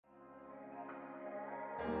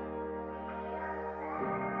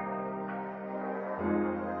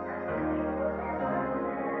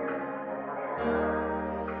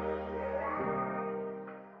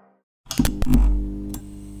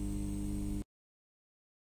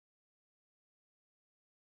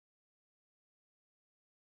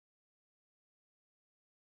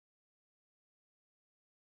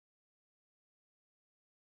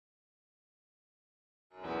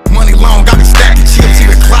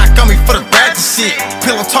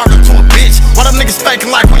talking to a bitch. Why them niggas faking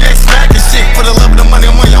like we ain't smacking shit? For the love of the money,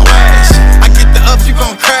 I'm on your ass. I get the ups, you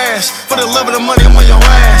gon' crash. For the love of the money, I'm on your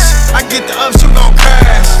ass. I get the ups, you gon'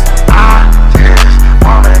 crash. I just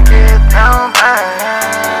wanna get down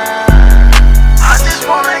bad. I just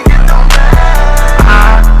wanna get down bad.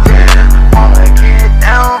 I just wanna get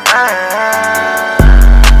down bad.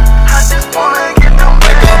 I just wanna get down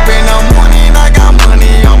bad. Wake up in the morning, I got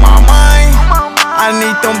money on my mind. I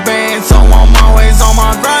need them bands, so I'm always on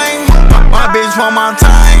my grind. My bitch want my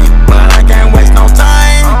time, but I can't waste no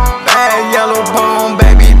time. Bad yellow bone,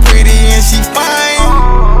 baby, pretty and she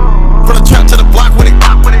fine. From the trap to the block with it.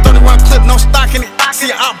 31 clip, no stock in it.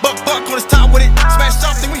 See a out buck on his top with it. Smash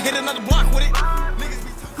off, then we hit another block with it. Niggas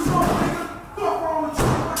be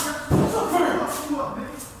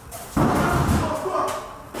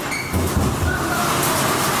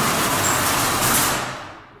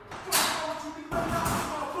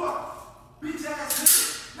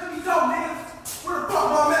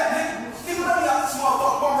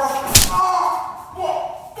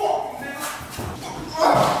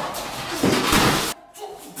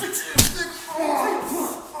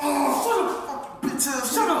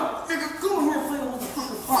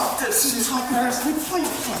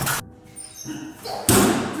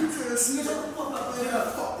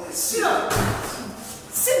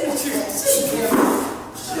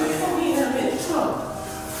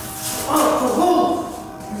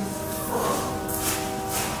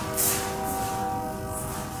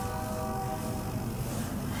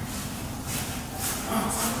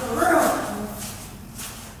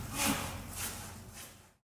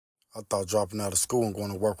I thought dropping out of school and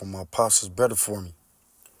going to work with my pops was better for me.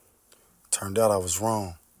 Turned out I was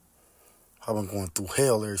wrong. I've been going through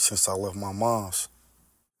hell ever since I left my mom's.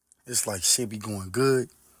 It's like shit be going good,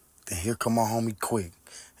 then here come my homie Quick.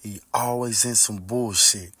 He always in some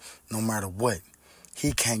bullshit, no matter what.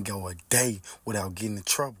 He can't go a day without getting in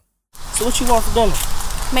trouble. So what you want for dinner?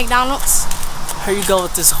 McDonald's. Here you go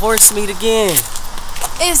with this horse meat again.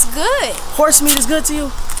 It's good. Horse meat is good to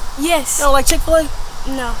you? Yes. You don't like Chick-fil-A?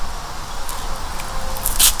 No.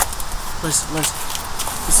 Listen.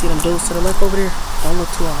 You see them dudes to the left over there? Don't look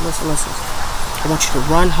too long. Listen. I want you to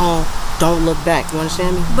run home. Don't look back. You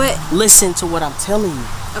understand me? But listen to what I'm telling you.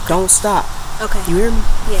 Okay. Don't stop. Okay. You hear me?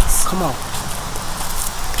 Yes. Come on.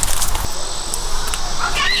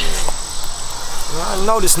 I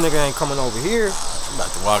know this nigga ain't coming over here. I'm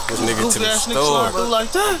about to walk this nigga to the store. Nigga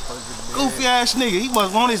like that. Goofy ass nigga. He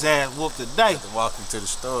wasn't on his ass whooped today. To walk him to the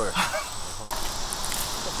store.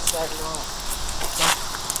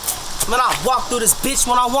 Man, I'll walk through this bitch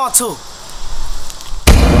when I want to.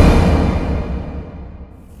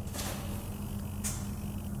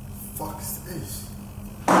 Fuck is this?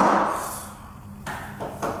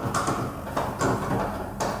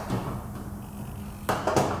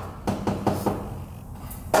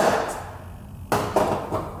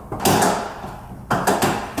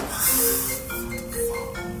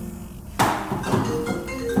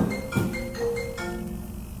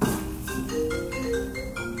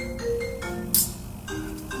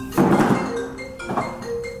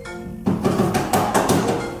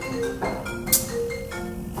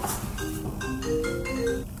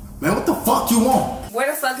 Man, what the fuck you want?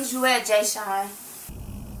 Where the fuck is you at, Jay Sean?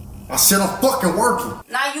 I said I'm fucking working.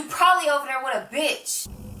 Now you probably over there with a bitch.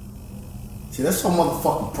 See, that's your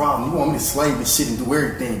motherfucking problem. You want me to slave and shit and do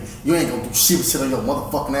everything. You ain't gonna do shit but sit on your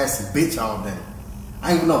motherfucking ass and bitch all day.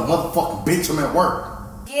 I ain't with no motherfucking bitch. I'm at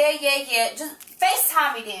work. Yeah. Just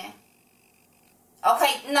FaceTime me then.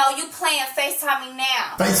 Okay, no, you playing FaceTime me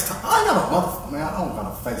now. FaceTime? I ain't got a motherfucker, man. I don't got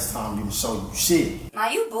a FaceTime you to show you shit. Now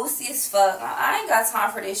you boosty as fuck. I ain't got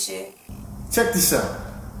time for this shit. Check this out.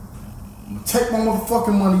 I'm gonna take my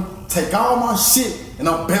motherfucking money, take all my shit, and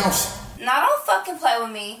I'm bouncing. Now don't fucking play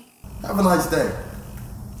with me. Have a nice day.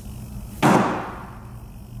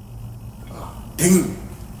 Oh, damn.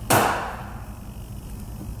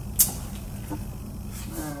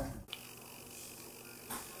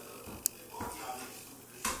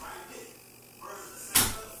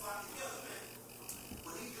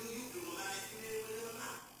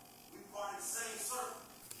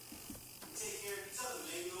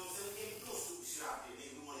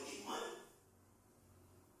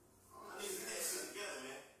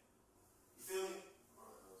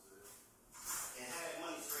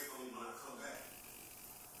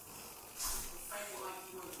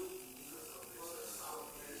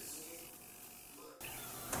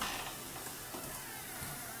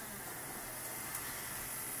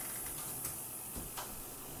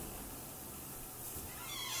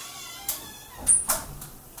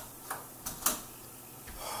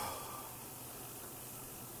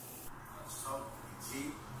 See?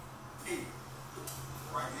 P.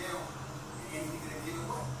 Right now, any nigga that get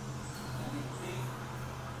away.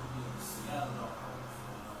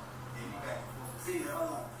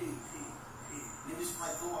 Niggas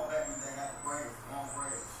like football back in the day got the braids, long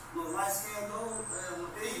braids. Little light skin dude, man,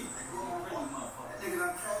 with P. They grew on really motherfucker. That nigga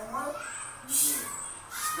done came up. Yeah.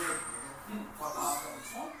 Stick, nigga. Fuck off on the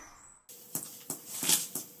phone.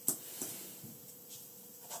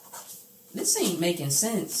 This ain't making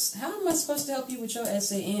sense. How am I supposed to help you with your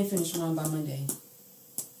essay and finish mine by Monday?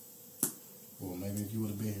 Well, maybe if you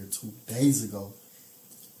would have been here 2 days ago,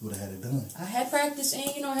 you would have had it done. I had practice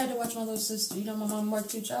and, I had to watch my little sister. You know my mom worked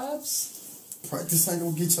 2 jobs. Practice ain't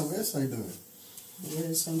gonna get your essay done. Yeah,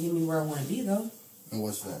 it's gonna get me where I want to be, though. And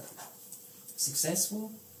what's that?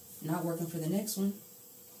 Successful. Not working for the next one.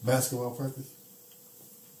 Basketball practice?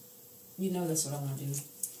 You know that's what I want to do.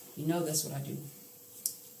 You know that's what I do.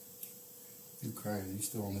 You crazy. You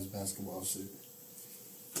still on this basketball shit.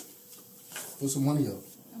 Put some money up.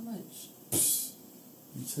 How much?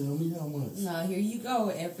 You tell me how much. Nah, here you go.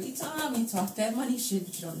 Every time you talk that money shit,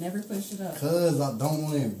 but you don't never push it up. Cause I don't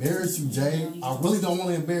want to embarrass you, Jay. I really don't want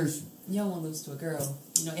to embarrass you. You don't want to lose to a girl.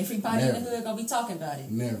 Everybody in the hood gonna be talking about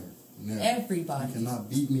it. Never. Everybody. You cannot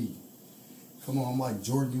beat me. Come on, I'm like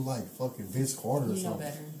Jordan. You like fucking Vince Carter or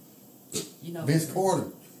something. something. Better. You know Vince better.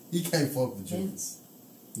 Carter. He can't fuck with you. Vince.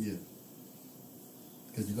 Yeah.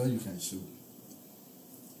 Cause you know you can't shoot.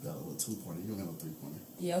 You got a little 2-pointer. You don't got no 3-pointer.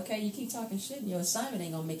 Yeah, okay. You keep talking shit, and your assignment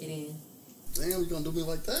ain't gonna make it in. Damn, you gonna do me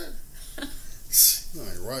like that? You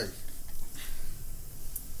ain't right.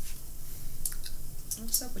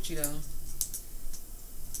 What's up with you though?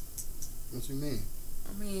 What you mean?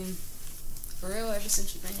 I mean, for real, ever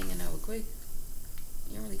since you've been hanging out with Quick,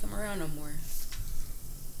 you don't really come around no more.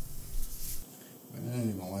 Man, I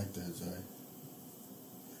ain't even like that, Jay.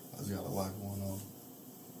 I just got a lot going on.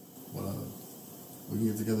 But we can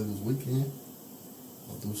get together this weekend.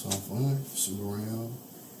 Go do something fun, shoot around,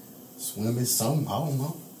 swim, something. I don't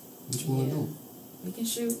know. What you want to do? We can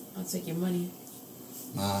shoot. I'll take your money.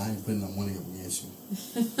 Nah, I ain't putting no money up against you.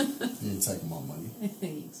 You ain't taking my money.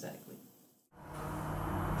 Exactly.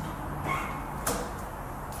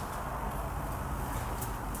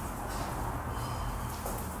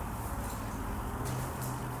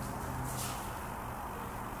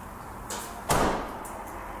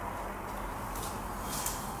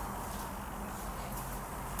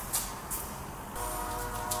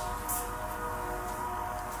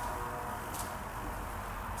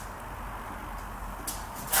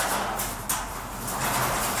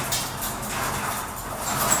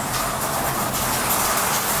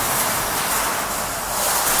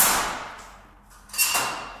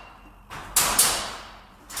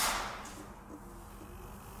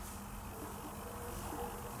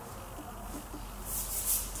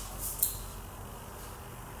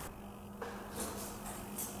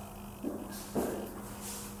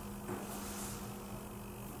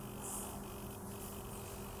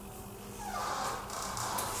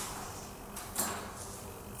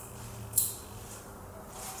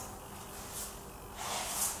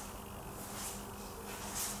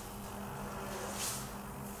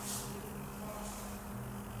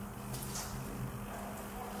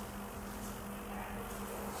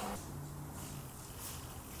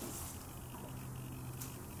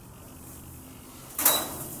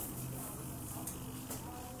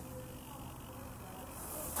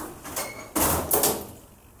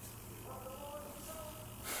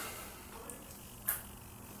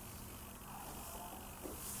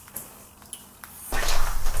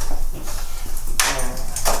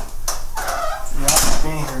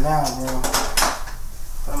 Now, bro.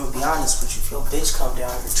 But I'm gonna be honest with you. If your bitch come down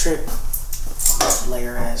here tripping, I'm about to lay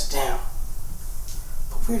her ass down.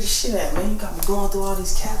 But where the shit at, man? You got me going through all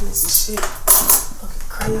these cabinets and shit. Looking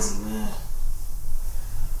crazy, man.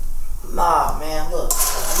 Nah, man, look.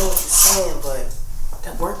 I know what you're saying, but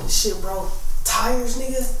that working shit, bro. Tires,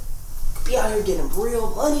 nigga. Be out here getting real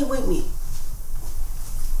money with me.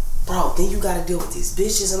 Bro, then you gotta deal with these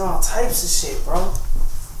bitches and all types of shit, bro.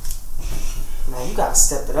 Man, you gotta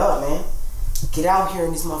step it up, man. Get out here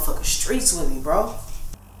in these motherfucking streets with me, bro.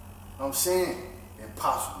 I'm saying,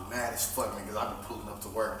 impossible, mad as fuck, niggas. I be pulling up to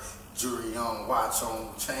work, jewelry on, watch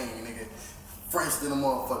on, chain, nigga. Fresh than a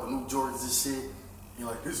motherfucker, new Jordans and shit. You're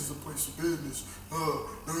like, this is a place of business. No,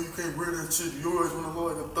 you can't wear that shit. You always wanna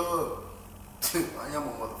look like a thug. I am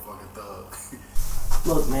a motherfucking thug.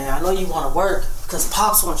 Look, man, I know you wanna work because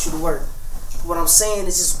Pops wants you to work. But what I'm saying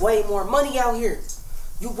is there's way more money out here.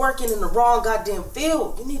 You working in the wrong goddamn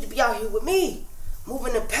field. You need to be out here with me.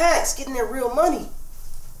 Moving in packs, getting that real money.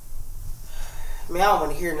 Man, I don't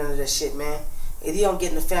want to hear none of that shit, man. Either you don't get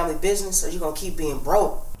in the family business or you gonna keep being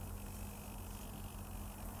broke.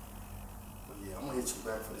 But yeah, I'm gonna hit you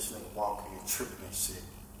back for this nigga walking and tripping and shit.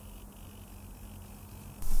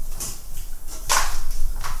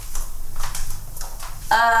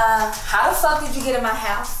 How the fuck did you get in my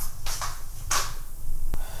house?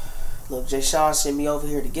 Look, Jay Sean sent me over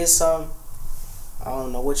here to get something. I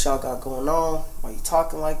don't know what y'all got going on. Why you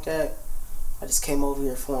talking like that? I just came over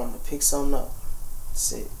here for him to pick something up.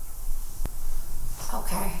 That's it.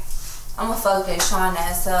 Okay. I'm gonna fuck that Sean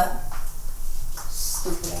ass up.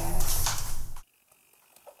 Stupid ass.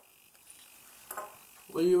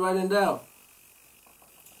 What are you writing down?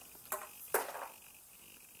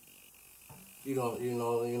 You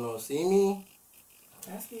don't see me?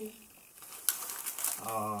 That's me.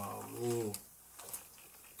 Oh, me.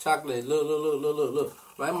 Chocolate, look.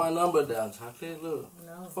 Write my number down, Chocolate, look.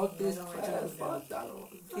 No. Fuck this don't class, write fuck.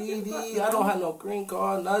 your GD, I don't have no green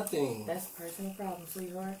card, nothing. That's a personal problem,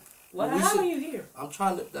 sweetheart. What? We How should- are you here? I'm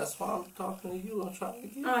trying to, that's why I'm talking to you. I'm trying to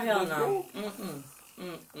get Oh, hell the no. green.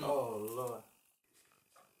 Oh, Lord.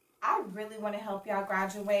 I really want to help y'all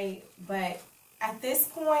graduate, but at this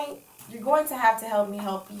point, you're going to have to help me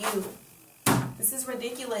help you. This is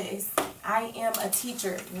ridiculous. I am a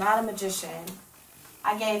teacher, not a magician.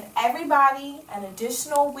 I gave everybody an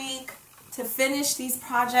additional week to finish these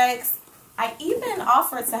projects. I even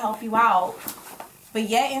offered to help you out, but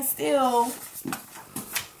yet and still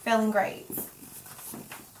failing grades.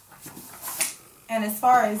 And as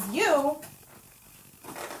far as you,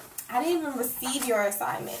 I didn't even receive your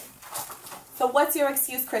assignment. So what's your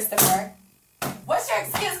excuse, Christopher? What's your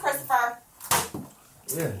excuse, Christopher?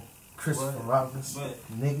 Yeah, Christopher Robinson,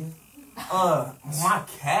 But- nigga. My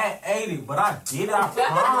cat ate it, but I did it, I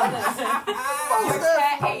promise. Your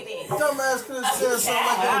cat ate it. Dumbass could have said something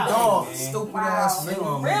like that dog. Man. Stupid ass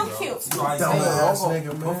nigga. Real cute. Dumbass nigga,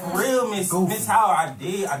 But man. for real, Miss Goofy. Howard, I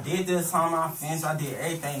did the assignment, I finished, I did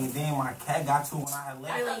everything, and then my cat got to it when I had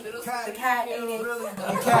left. The cat ate it.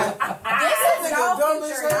 The cat. This is Nigga dumb y'all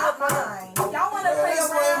as future, hell, not mine. Y'all want to play This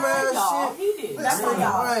lame around? ass shit. He did. That's This on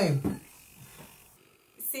y'all. nigga lame.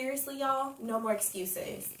 Seriously, y'all, no more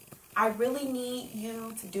excuses. I really need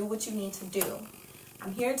you to do what you need to do.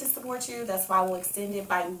 I'm here to support you. That's why we'll extend it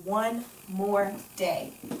by one more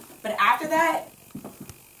day. But after that,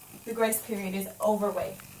 the grace period is over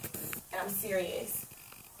with. And I'm serious.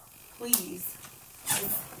 Please,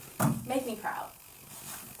 make me proud.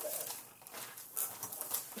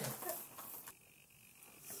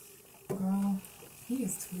 Girl, he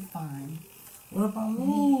is too fine. What about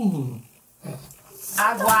me?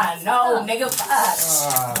 I want no, nigga.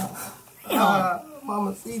 Fuck.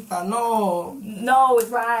 Mamacita, no. No, it's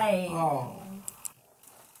right. Oh.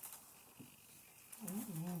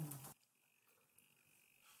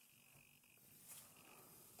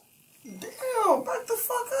 Damn, back the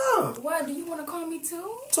fuck up. What? Do you want to call me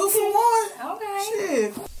too? 2 for 1. Okay.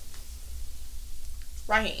 Shit.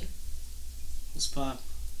 Raheem, What's pop?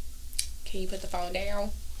 can you put the phone down?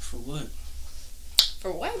 For what?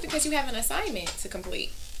 For what? Because you have an assignment to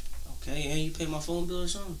complete. Okay, and you pay my phone bill or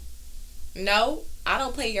something? No, I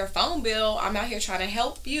don't pay your phone bill. I'm out here trying to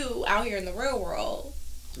help you out here in the real world.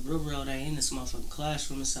 The real world ain't in this motherfucking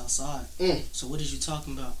classroom, it's outside. So what is you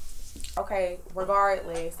talking about? Okay,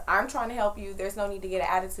 regardless, I'm trying to help you. There's no need to get an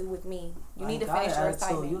attitude with me. You need to finish your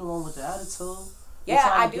assignment. You the one with the attitude. Yeah,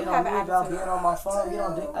 I do have an Y'all attitude. being on my phone, get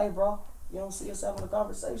on dick. Hey, bro, you don't see us having a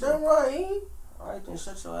conversation? Damn right. Alright, then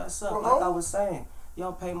shut your ass up. Bro. Like I was saying, you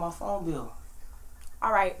don't pay my phone bill.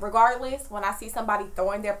 All right, regardless, when I see somebody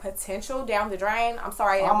throwing their potential down the drain, I'm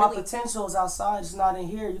sorry. All I'm my really... potential is outside, it's not in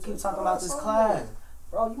here. You keep talking about this class.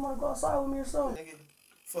 Bro, you want to go outside with me or something? Nigga,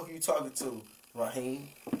 fuck you talking to? Raheem?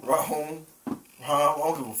 Rahum? I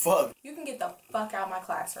don't give a fuck. You can get the fuck out of my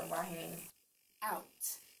classroom, Raheem. Out.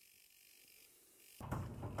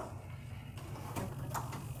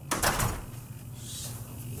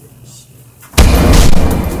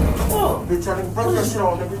 Oh, bitch, I nigga, break that shit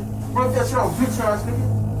on, nigga. Break that shit on, bitch ass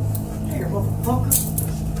nigga. Here, motherfucker.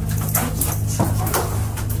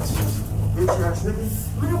 Bitch ass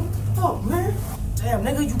nigga. Man, what the fuck, man? Damn,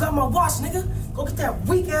 nigga, you got my watch, nigga. Go get that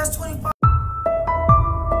weak ass 25.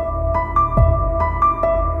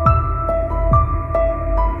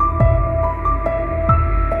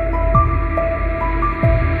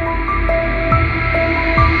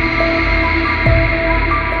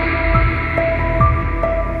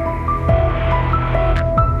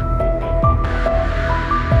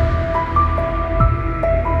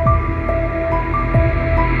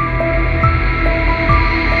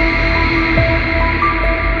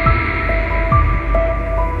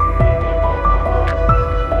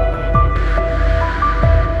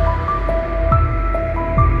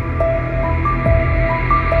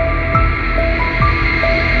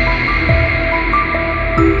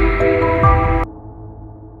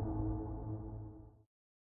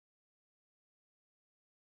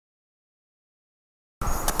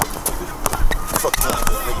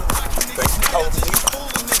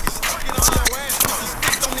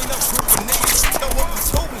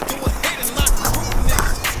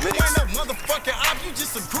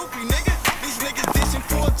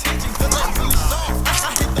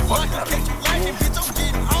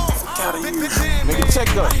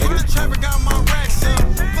 check up, nigga.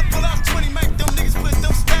 Pull out 20, make them niggas put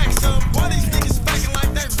them stacks up. Why these niggas faking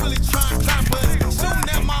like they really trying to clap us? Shooting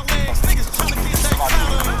at my legs, niggas trying to get that clout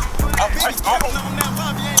up. Bitches capping on that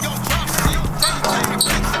lobby, ain't gon' drop shit. Taking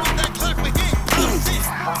pictures with that clap, but he ain't pop shit.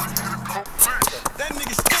 That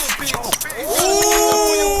nigga still a bitch.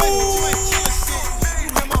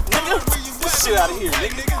 This shit out of here,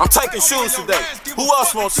 nigga. I'm taking shoes today. Who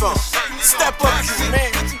else wants some? Step up,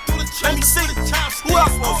 man. Let me see. Who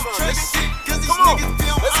else wants some, nigga? Come on,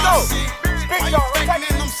 let's go. Big dog, I'm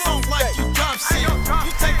taking them songs like you drop shit.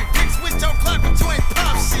 You taking pics with your clap, but you ain't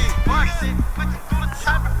pop shit. Why shit? Put you through the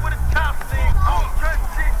traffic with a top shit. Don't trust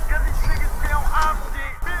shit, cause these niggas be on op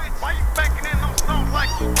shit. Why you faking in them songs like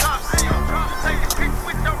you drop shit? You taking pics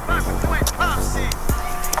with your clap, but you ain't pop shit.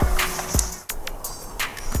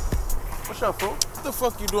 What's up, fool? What the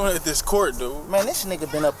fuck you doing at this court, dude? Man, this nigga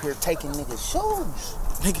been up here taking niggas' shoes.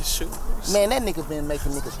 Niggas' shoes? Man, that nigga been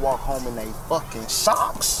making niggas walk home in they fucking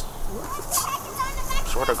socks.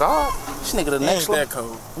 Swear to God. This nigga the next level. Ain't that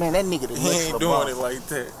cold? Man, that nigga the next level. He ain't doing it like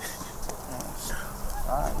that.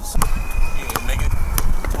 Alright. Yeah, nigga.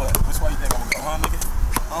 What? This why you think I'm gonna go, huh, nigga?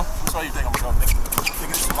 Huh? This why you think I'm gonna go, nigga?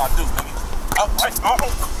 Nigga, this is what I do, nigga. Oh, right,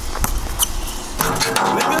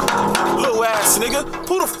 Nigga, little ass nigga.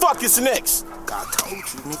 Who the fuck is next? God told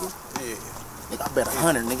you, nigga. Yeah. Nigga, I bet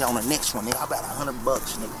 100, nigga, on the next one, nigga. I bet $100,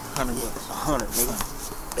 nigga. 100 bucks. 100, nigga.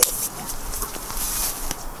 Bet.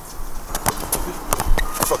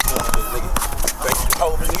 Fuck you on this, nigga. Basically,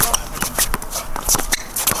 hold me, nigga.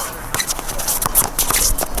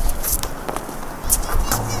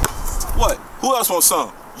 What? Who else wants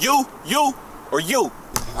some? You, or you?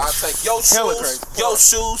 I'll take your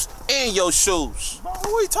shoes, and your shoes. Bro,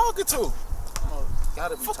 who are you talking to?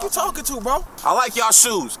 Gotta be fuck you talking to, bro? I like y'all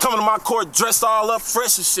shoes. Coming to my court dressed all up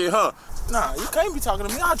fresh and shit, huh? Nah, you can't be talking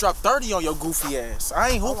to me. I'll drop 30 on your goofy ass.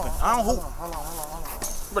 I ain't hooping. I don't hoop. Hold on.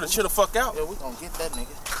 You better chill the fuck out. Yeah, we gonna get that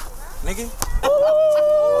nigga. Nigga?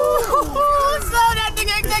 So that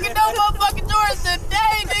nigga ain't taking no motherfucking Jordans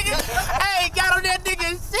today, nigga. Hey, got on that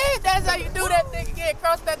nigga shit. That's how you do that nigga again.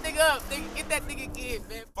 Cross that nigga up, nigga. Get that nigga again,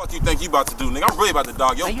 man. Fuck you think you about to do, nigga? I'm really about to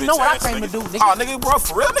dog your bitch ass. You know what I came to do, nigga. Oh, nigga, bro,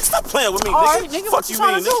 for real? Nigga, stop playing with me, nigga. All right, nigga, what you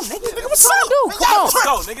trying to do, nigga? Nigga, what's up? Come on. Let's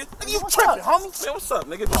go, nigga. Nigga, you tripping, homie. Man, what's up,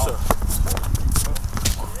 nigga? What's up?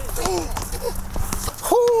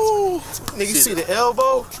 Nigga, you see the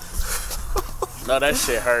elbow? No, that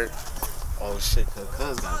shit hurt. Oh shit,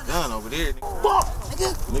 cuz got a gun over there. Fuck,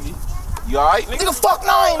 nigga. Nigga, you alright, nigga? Nigga, fuck, no,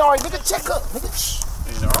 I ain't alright. Nigga, check up, nigga.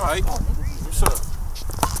 Yeah, alright. What's up?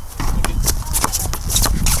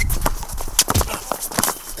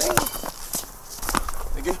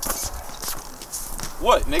 Nigga.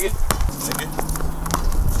 What, nigga? Nigga.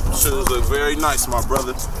 Shoes look very nice, my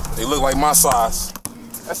brother. They look like my size.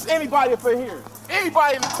 That's anybody up in here.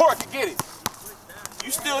 Anybody in the court can get it.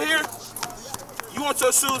 You still here? You want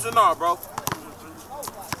your shoes or not, bro?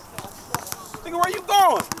 Nigga, where you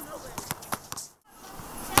going?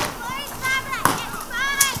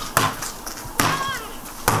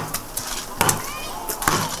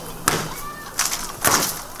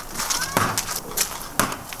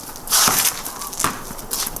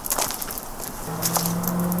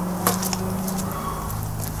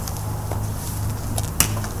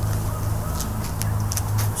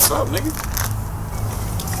 What's up, nigga?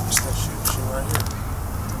 What's that shit right here?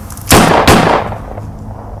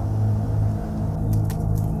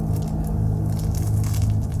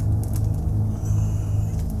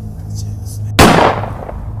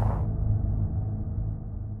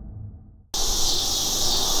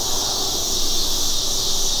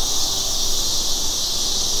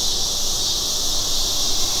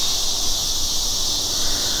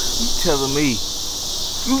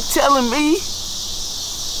 You telling me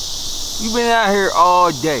you been out here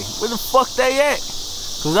all day? Where the fuck they at?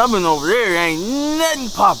 Cause I've been over there, ain't nothing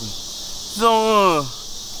popping. So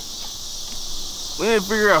we need to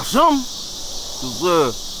figure out something.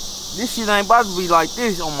 Cause this shit ain't about to be like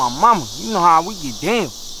this on my mama. You know how we get down.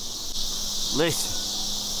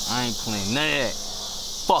 Listen, I ain't playing none of that.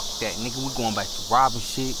 Fuck that, nigga. We going back to robbing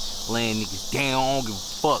shit, laying niggas down, I don't give a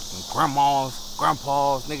fuck. And grandmas,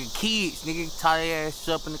 grandpas, nigga, kids, nigga, tie their ass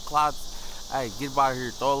up in the closet. Hey, get about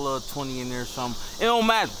here, throw a little 20 in there or something. It don't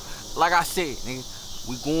matter. Like I said, nigga,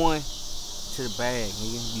 we going to the bag,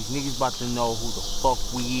 nigga. These niggas about to know who the fuck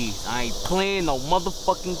we is. I ain't playing no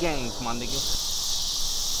motherfucking games, my nigga.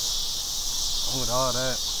 I'm with all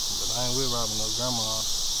that, but I ain't with robbing no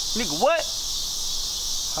grandmas. Nigga, what?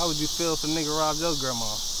 How would you feel if a nigga robbed your grandma?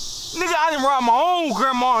 Nigga, I didn't rob my own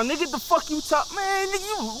grandma. Nigga, the fuck you talk? Man, nigga,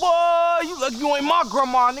 you like you ain't my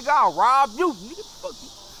grandma, nigga. I'll rob you. Nigga, fuck you.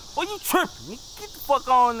 Boy, you tripping, nigga. Get the fuck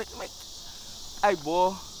on, man. Hey,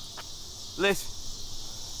 boy. Listen.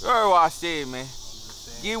 You heard what I said, man.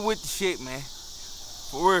 Get with the shit, man.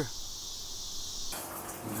 For real.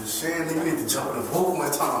 I'm just saying, nigga, need to jump in the booth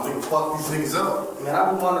one time. Nigga, fuck these niggas up. Man,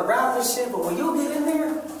 I be wanting to rap and shit, but when you get in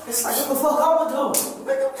there, it's like, what the fuck I'ma do?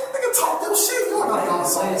 Nigga, talk them shit. You know I'm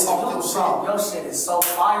saying? Talk them shit. Your shit is so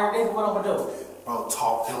fire, nigga. What I'ma do? Bro,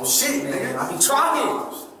 talk them shit, nigga. I be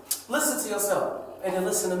trying. Listen to yourself. And then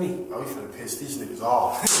listen to me. Oh, you finna piss these niggas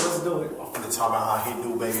off. Let's do it. I'm finna talk about how he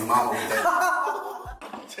knew baby mama with that.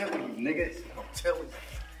 I'm telling you, niggas. I'm telling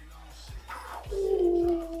you.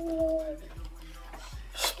 Ooh.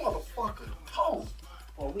 This motherfucker cold.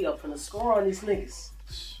 Well, we up finna score on these niggas.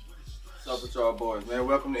 What's up with y'all boys, man?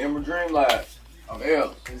 Welcome to Emerald Dream Live. I'm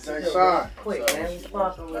L. This ain't Sean. Quick, man.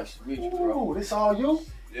 Nice to meet you, bro. Ooh, this all you?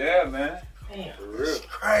 Yeah, man. Damn. For real.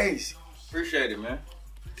 Crazy. Appreciate it, man.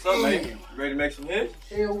 What's up, man? You ready to make some hits?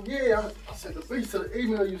 Hell yeah. I sent the beats to the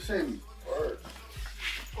email you sent me. Word.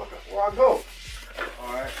 Where I go?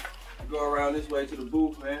 Alright. You go around this way to the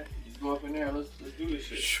booth, man. Just go up in there and let's do this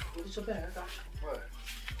shit. What's your bag? I got you. What?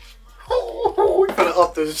 Ooh, we finna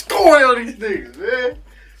up the score on these niggas, man.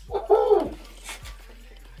 Woohoo!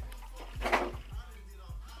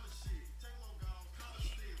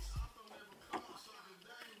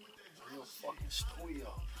 Real fucking studio.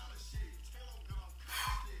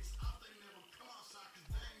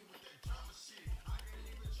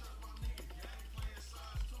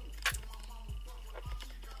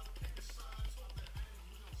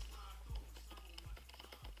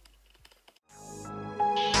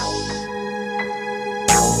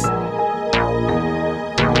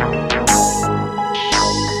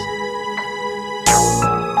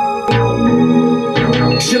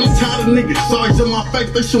 Shit, I'm tired of niggas. Sorry to my face,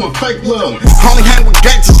 they showing fake love. Only hang with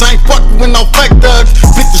gangsters, ain't fucking with no fake thugs.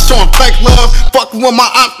 Bitches showing fake love. Fucking with my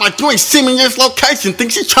aunt like you ain't see me in this location.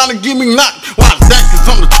 Think she trying to get me knocked. Why is that? Cause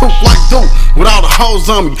I'm the truth like dude. With all the hoes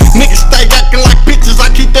on me. Niggas stay acting like bitches.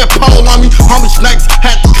 I keep that pole on me. Homie snakes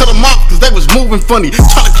had to cut them off cause they was moving funny.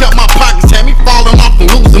 Trying to cut my pockets, had me falling off and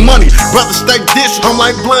losing money. Brother stay dishing. I'm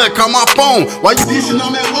like blood, call my phone. Why you dishing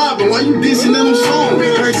on that live? And why you dishing in them songs?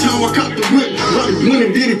 Every time I caught the whip, brother went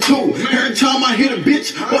and did it too. Every time I hit a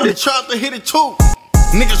bitch, brother tried to hit it too.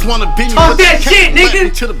 Niggas wanna beat me, talk that shit,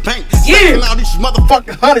 nigga. To the bank. Yeah. Now these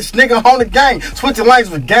motherfucking hundreds, nigga, on the gang. Switching lanes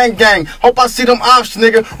with gang. Hope I see them ops,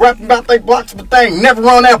 nigga, rapping about they blocks, but they ain't never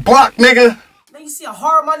on that block, nigga. Man, you see how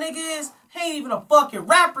hard my nigga is? He ain't even a fucking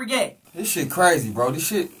rapper yet. This shit crazy, bro. This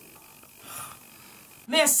shit.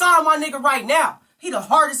 Man, sign my nigga right now. He the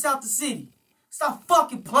hardest out the city. Stop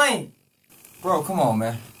fucking playing. Bro, come on,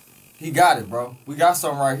 man. He got it, bro. We got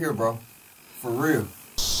something right here, bro. For real.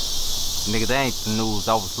 Nigga, that ain't the news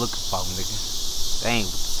I was looking for, nigga. That ain't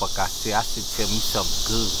what the fuck I said. I should tell me something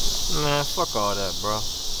good. Man, fuck all that, bro.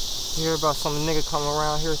 You hear about some nigga coming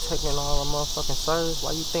around here taking all our motherfucking service?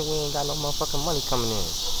 Why you think we ain't got no motherfucking money coming in?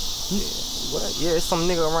 Yeah, what? Yeah, it's some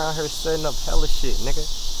nigga around here setting up hella shit, nigga.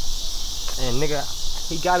 And nigga,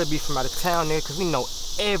 he gotta be from out of town, nigga, cause we know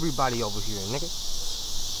everybody over here, nigga.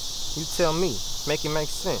 You tell me, make it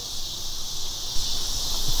make sense.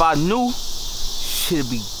 If I knew, shit'd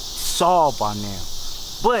be solved by now.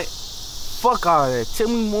 But fuck all that. Tell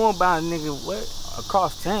me more about a nigga what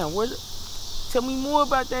across town. Tell me more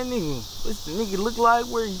about that nigga. What's the nigga look like?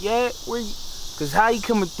 Where he at? Cause how he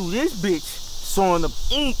coming through this bitch showing up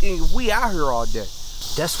anything if we out here all day?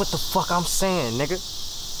 That's what the fuck I'm saying, nigga.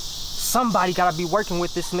 Somebody gotta be working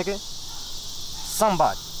with this nigga.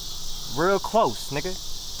 Somebody. Real close, nigga.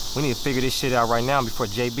 We need to figure this shit out right now before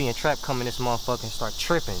JB and Trap come in this motherfucker and start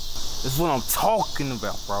tripping. That's what I'm talking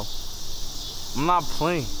about, bro. I'm not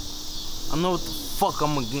playing. I know what the fuck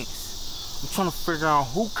I'm against. I'm trying to figure out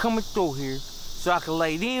who coming through here so I can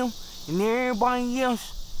lay them and everybody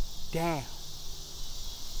else down.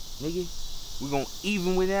 Nigga, we gonna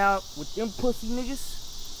even with them pussy niggas?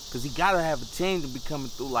 Cause he gotta have a team to be coming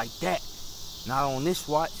through like that. Not on this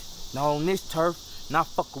watch, not on this turf, not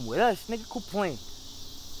fucking with us. Nigga, quit playing.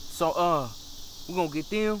 So, we gonna get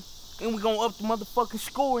them and we gonna up the motherfucking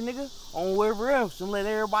score, nigga, on wherever else and let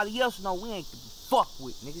everybody else know we ain't to be fucked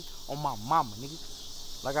with, nigga. On my mama, nigga.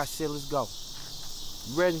 Like I said, let's go.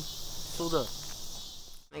 You ready? Suit up.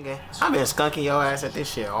 Nigga, I been skunking your ass at this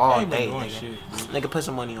shit all day, nigga. Shit, nigga, put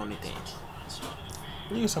some money on the thing.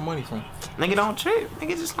 Where you get some money from? Nigga, don't trip.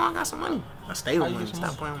 Nigga, just know I got some money. I stay with money.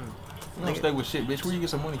 Stop playing with me. You don't stay with shit, bitch. Where you get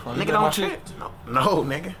some money from? Nigga, don't trip. No,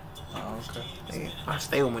 nigga. Oh, okay. Nigga, I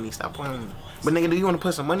stay with money. Stop playing with me. But nigga, do you want to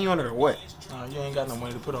put some money on it or what? You ain't got no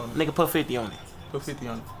money to put on it. Nigga, put 50 on it. Put 50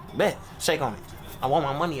 on it. Bet. Shake on it. I want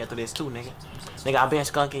my money after this too, nigga. Nigga, I been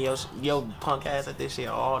skunking your punk ass at this shit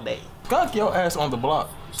all day. Skunk your ass on the block.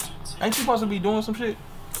 Ain't you supposed to be doing some shit?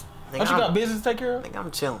 Nigga, Don't you got business to take care of? Nigga,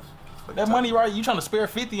 I'm chilling. That money, right? You trying to spare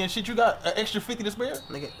 50 and shit? You got an extra 50 to spare?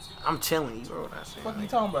 Nigga, I'm chilling. You know what I said? What you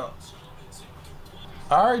talking about?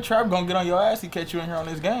 All right, Trap gonna get on your ass. He catch you in here on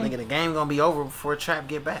this game. Nigga, the game gonna be over before Trap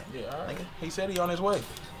get back. Yeah, all right. Nigga. He said he on his way.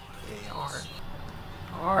 Yeah, all right.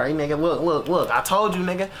 All right, nigga. Look. I told you,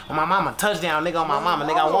 nigga. On my mama, touchdown, nigga. On my mama,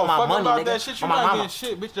 nigga. I want my money, nigga. That shit. You on my mama.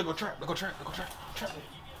 Shit, bitch. They go Trap.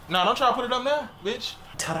 Nah, don't try to put it up now, bitch.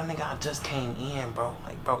 Tell that nigga I just came in, bro.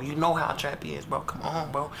 Like, bro, you know how Trap is, bro. Come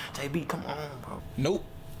on, bro. JB, come on, bro. Nope.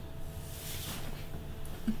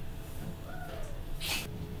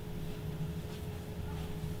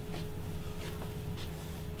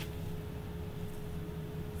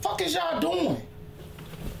 Fuck is y'all doing?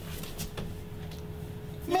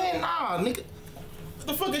 Man, nah, nigga. What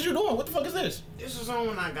the fuck is you doing? What the fuck is this? This was on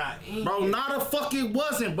when I got in. Bro, nah the fuck it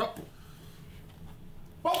wasn't, bro.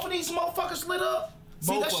 Both of these motherfuckers lit up.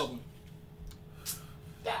 Both of them.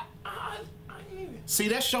 See,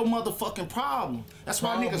 that's your motherfucking problem. That's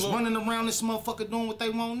why niggas running around this motherfucker doing what they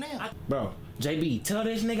want now. Bro, JB, tell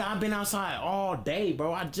this nigga I've been outside all day,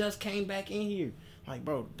 bro. I just came back in here. Like,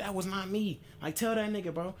 bro, that was not me. Like, tell that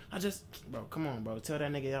nigga, bro. Bro, come on, bro. Tell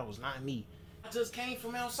that nigga that was not me. I just came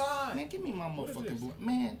from outside. Man, give me my motherfucking blunt.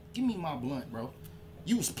 Man, give me my blunt, bro.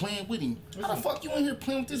 You was playing with him. How the fuck you in here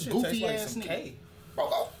playing with this goofy ass nigga? Bro,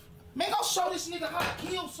 go show this nigga how to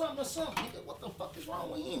kill something or something, nigga. What the fuck is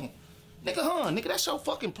wrong with him? Nigga, that's your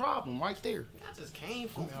fucking problem right there. I just came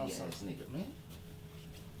from outside. Ass nigga, man.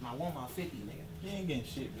 I want my 50, nigga. You ain't getting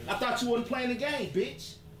shit, bitch. I thought you wasn't playing the game,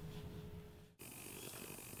 bitch.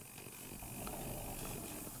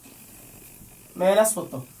 Man, that's what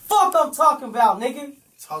the fuck I'm talking about, nigga.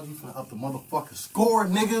 Told you finna up the motherfucking score,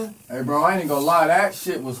 nigga. Hey, bro, I ain't gonna lie. That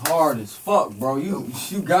shit was hard as fuck, bro. You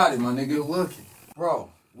got it, my nigga. Good looking. Bro,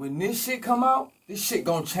 when this shit come out, this shit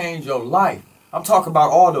gonna change your life. I'm talking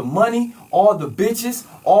about all the money, all the bitches,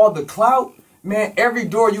 all the clout. Man, every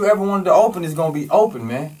door you ever wanted to open is gonna be open,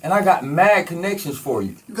 man. And I got mad connections for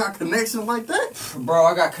you. You got connections like that? Bro,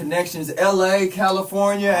 I got connections LA,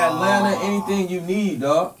 California, Atlanta, anything you need,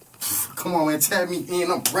 dog. Come on, man, tap me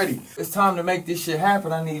in. I'm ready. It's time to make this shit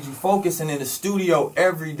happen. I need you focusing in the studio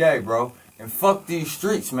every day, bro. And fuck these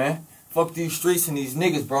streets, man. Fuck these streets and these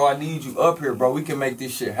niggas, bro. I need you up here, bro. We can make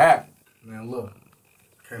this shit happen. Man, look.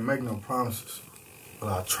 Can't make no promises. But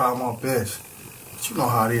I'll try my best. But you know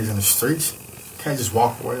how it is in the streets. Can't just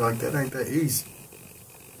walk away like that. Ain't that easy.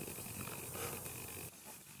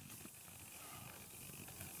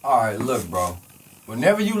 Alright, look, bro.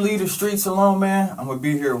 Whenever you leave the streets alone, man, I'm gonna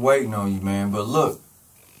be here waiting on you, man. But look,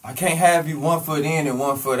 I can't have you 1 foot in and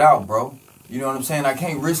 1 foot out, bro. You know what I'm saying? I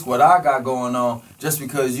can't risk what I got going on just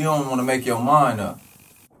because you don't want to make your mind up.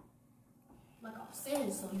 Like I was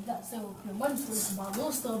saying, so you gotta save up your money so you can buy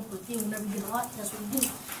little stuff, but then whenever you get a lot, that's what you do.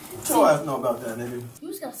 What your ass know about that, nigga? You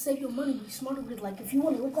just gotta save your money, be smarter with it. Like, if you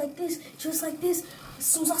wanna look like this, just like this, as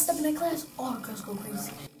soon as I step in that class, all the girls go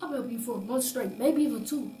crazy. I've been with you for a month straight, maybe even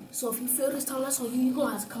 2. So if you feel this time that's on you, you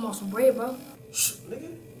gonna have to come on some bread, bro. Shh,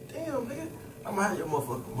 nigga. Damn, nigga. I'ma have your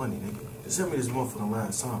motherfucking money, nigga. Just send me this motherfucking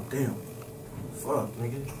last time. Damn. Fuck,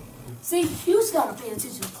 nigga. See, you just gotta pay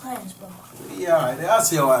attention to class, bro. Yeah, alright. I'll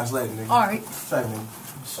see your ass later, nigga. Alright. Say, nigga.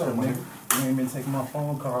 Shut up, nigga. You ain't been taking my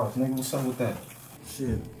phone calls, nigga. What's up with that?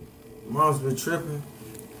 Shit. Mom's been tripping.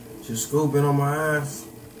 Just school been on my ass.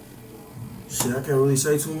 Shit, I can't really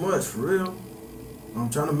say too much, for real. I'm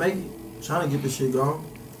trying to make it. Trying to get this shit going.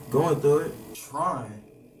 Going through it. Trying?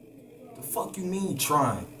 The fuck you mean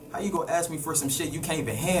trying? How you gonna ask me for some shit you can't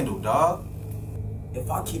even handle, dog? If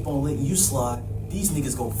I keep on letting you slide, these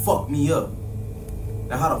niggas gon' fuck me up.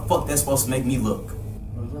 Now how the fuck that's supposed to make me look?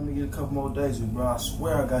 Bro, let me get a couple more days with bro. I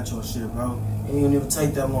swear I got your shit, bro. It ain't even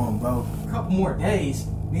take that long, bro. A couple more days?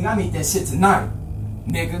 Nigga, I need that shit tonight.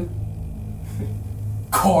 Nigga.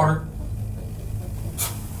 Carter.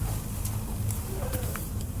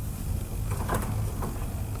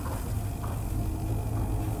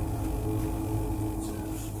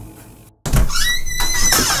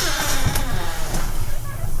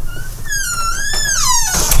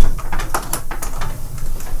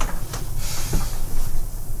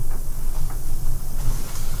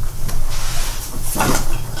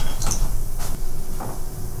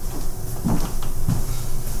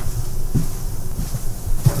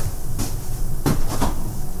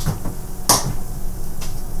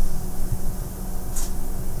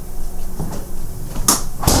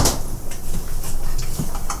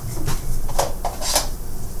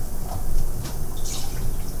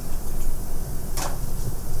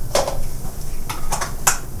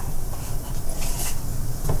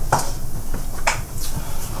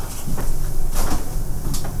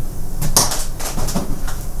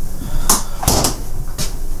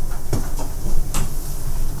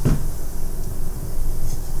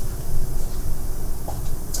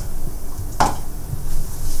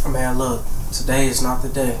 Man, look, today is not the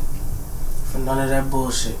day for none of that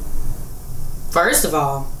bullshit. First of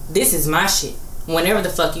all, this is my shit. Whenever the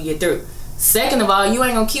fuck you get through. Second of all, you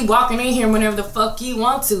ain't gonna keep walking in here whenever the fuck you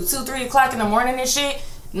want to. 2, 3 o'clock in the morning and shit.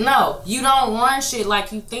 No, you don't run shit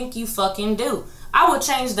like you think you fucking do. I would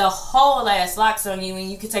change the whole ass locks on you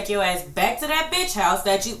and you can take your ass back to that bitch house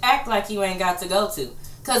that you act like you ain't got to go to.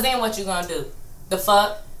 Cause then what you gonna do? The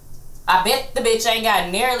fuck? I bet the bitch ain't got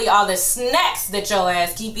nearly all the snacks that your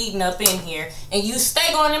ass keep eating up in here. And you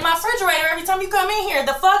stay going in my refrigerator every time you come in here.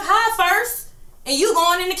 The fuck high first. And you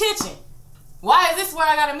going in the kitchen. Why is this where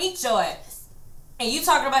I gotta meet your ass? And you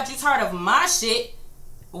talking about you tired of my shit.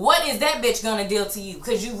 What is that bitch gonna deal to you?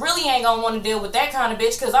 Cause you really ain't gonna want to deal with that kind of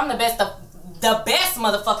bitch. Cause I'm the best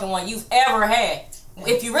motherfucking one you've ever had.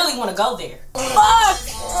 If you really want to go there. Fuck!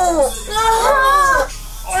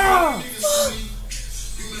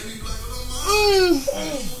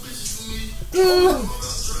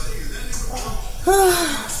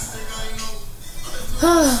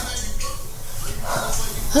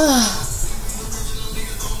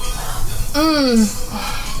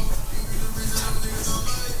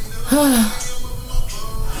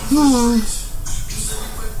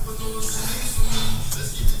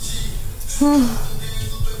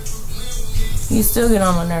 You still get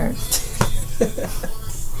on my nerves.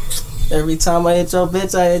 Every time I hit your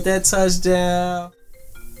bitch, I hit that touchdown.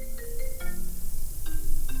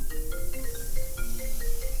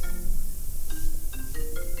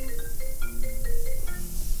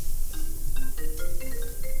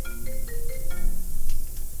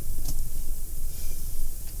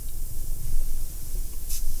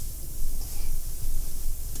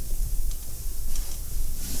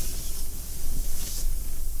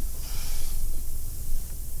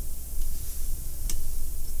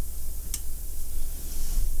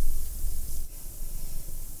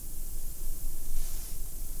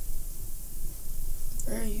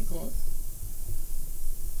 Where are you going?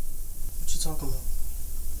 What you talking about?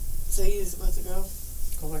 So you just about to go?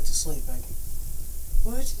 Go back to sleep, baby.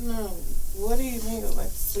 What? No. What do you mean go back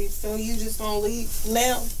to sleep? So you just gonna leave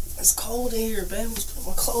now? It's cold in here, baby. Let's put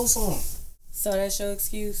my clothes on. So that's your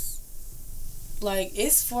excuse? Like,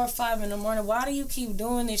 it's 4 or 5 in the morning. Why do you keep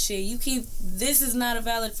doing this shit? This is not a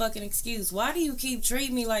valid fucking excuse. Why do you keep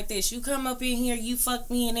treating me like this? You come up in here, you fuck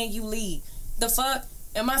me, and then you leave. The fuck?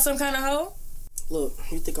 Am I some kind of hoe? Look,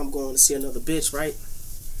 you think I'm going to see another bitch, right?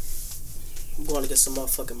 I'm going to get some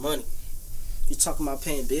motherfucking money. You talking about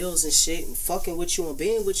paying bills and shit and fucking with you and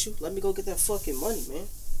being with you? Let me go get that fucking money, man.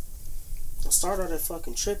 I'll start all that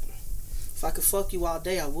fucking tripping. If I could fuck you all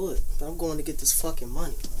day, I would. But I'm going to get this fucking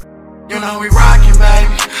money. You know we rockin',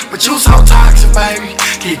 baby, but you so toxic, baby.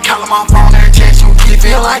 Keep calling my phone every text, you keep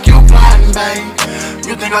feel like you plotting, baby.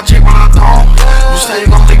 You think I check what I don't? You say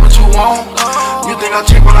you gon' leave what you want. You think I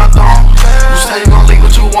check what I don't? You say you gon' leave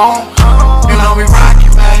what you want. You know we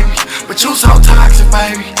rockin', baby, but you so toxic,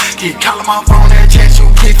 baby. Keep calling my phone every text,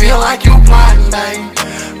 you keep feel like you plotting, baby.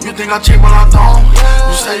 You think I check what I don't?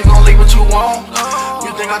 You say you gon' leave what you want.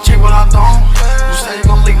 You think I check what I don't? You say you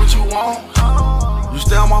gon' leave what you want. You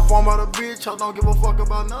stay on my phone about a bitch, I don't give a fuck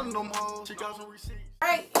about none of them hoes. She got some receipts.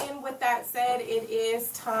 Alright, and with that said, it is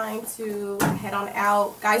time to head on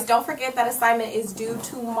out. Guys, don't forget that assignment is due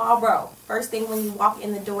tomorrow. First thing when you walk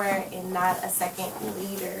in the door and not a second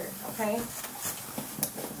later, okay?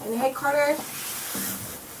 And hey, Carter,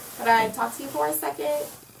 could I talk to you for a second,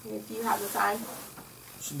 if you have the time?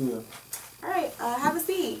 She do. Alright, have a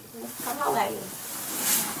seat. Come holler at me.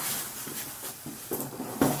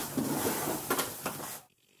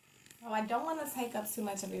 Oh, I don't want to take up too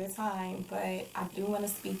much of your time, but I do want to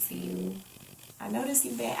speak to you. I noticed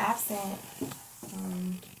you've been absent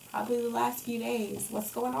probably the last few days.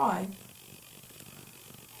 What's going on?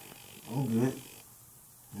 I'm good.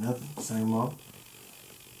 Nothing. Same old.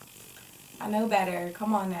 I know better.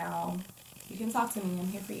 Come on now. You can talk to me. I'm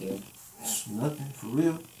here for you. Nothing. For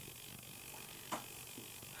real.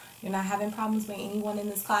 You're not having problems with anyone in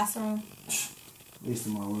this classroom?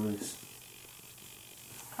 Wasting my words.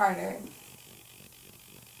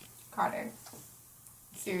 Carter,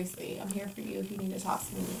 seriously, I'm here for you if you need to talk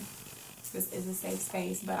to me. This is a safe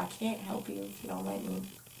space, but I can't help you if you don't let me.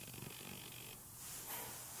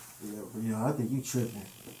 Yeah, I think you tripping.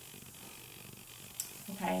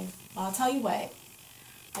 Okay, well, I'll tell you what.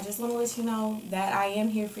 I just want to let you know that I am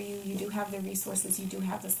here for you. You do have the resources. You do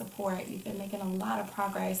have the support. You've been making a lot of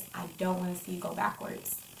progress. I don't want to see you go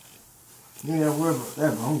backwards. You ain't got to worry about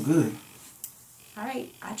that, but I'm good. All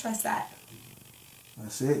right, I trust that.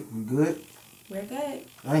 That's it. We good? We're good.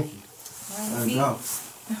 Thank you. All right, Let's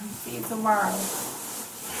go. See you tomorrow.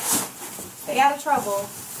 Stay out of trouble.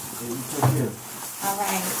 Yeah, you take care. All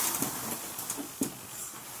right.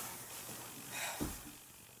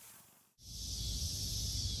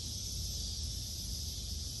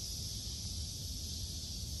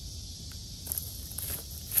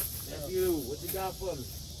 You, what you got for me?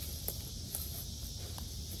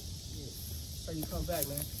 So you come back,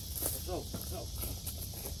 man. Let's go, let's go.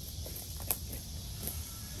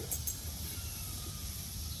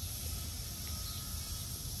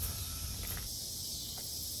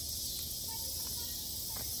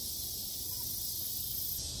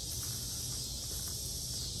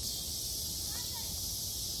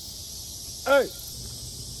 Hey,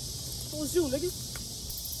 who's you, nigga?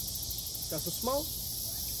 Got some smoke?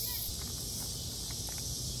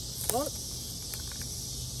 What?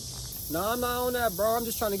 Nah, I'm not on that, bro. I'm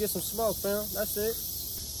just trying to get some smoke, fam. That's it.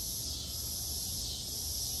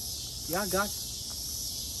 Yeah, I got you.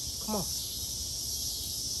 Come on.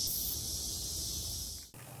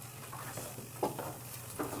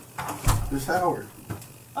 It's Howard.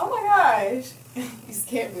 Oh my gosh. You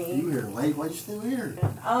scared me. You here late? Why you still here?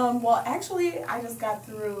 Well, actually, I just got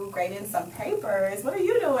through grading some papers. What are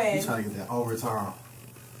you doing? You trying to get that overtime.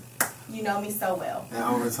 You know me so well. That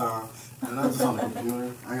overtime. And I'm just on the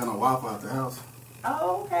computer. I ain't got no Wi-Fi at the house.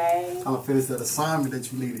 Oh, okay. Trying to finish that assignment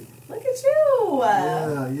that you needed. Look at you.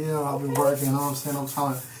 Yeah, I've been working, you know what I'm saying? I'm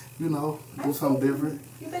trying to, do something different.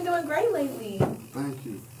 You've been doing great lately. Thank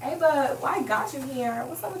you. Hey, but why got you here?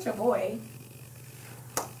 What's up with your boy?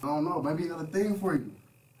 I don't know. Maybe he got a thing for you.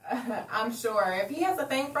 I'm sure. If he has a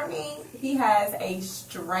thing for me, he has a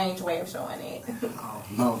strange way of showing it. Oh,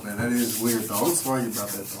 no, man. That is weird, though. I'm sorry about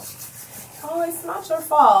that, though. Oh, it's not your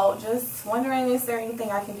fault. Just wondering, is there anything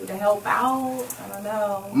I can do to help out? I don't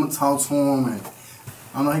know. I'm going to talk to him, and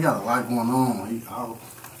I know he got a lot going on. I'm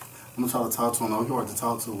going to try to talk to him, though. He's hard to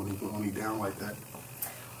talk to when he's down like that.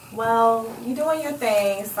 Well, you're doing your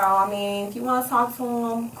thing, so, I mean, if you want to talk to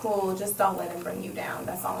him, cool. Just don't let him bring you down.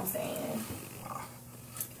 That's all I'm saying.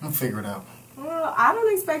 I'll figure it out. Well, I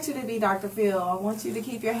don't expect you to be Dr. Phil. I want you to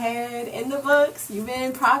keep your head in the books. You've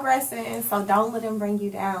been progressing, so don't let him bring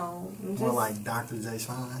you down. More like Dr. J.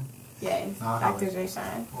 Shine? Yes, Dr. J.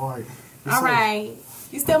 Shine. All right. All right.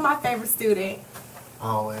 You're still my favorite student.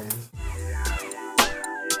 Always.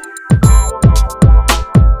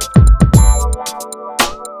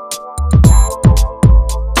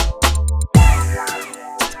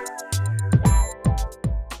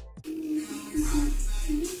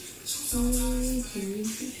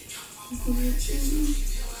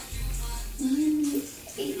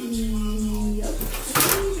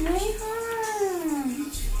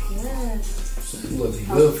 You look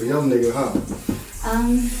good for your nigga, huh?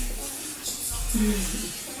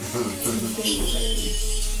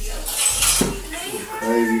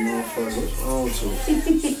 Crazy motherfucker. What's wrong with you?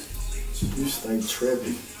 You stay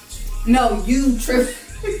tripping. No, you tripping.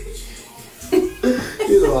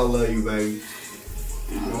 You know I love you, baby.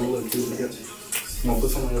 I'm gonna look cute together. I'm gonna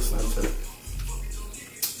put something on your Snapchat.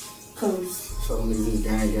 Cool. So them niggas is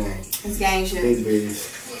gang. It's gang shit. Big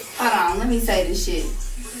bitches. Hold on, let me say this shit.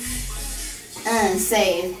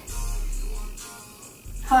 Say it.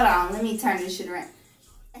 Hold on, let me turn this shit around.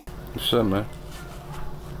 What's up, man?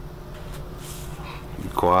 You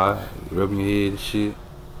quiet, you rubbing your head and shit.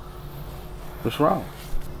 What's wrong?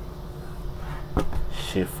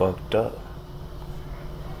 Shit fucked up.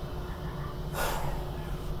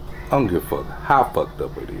 I don't give a fuck how fucked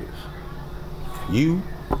up it is. You,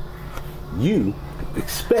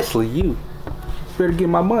 especially you, better get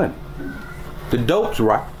my money. The dope's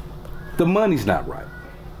right. The money's not right.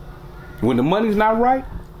 When the money's not right,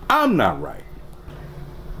 I'm not right.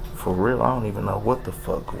 For real, I don't even know what the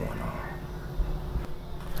fuck going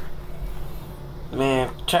on.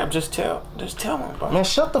 Man, Chap, just tell him, bro. Man,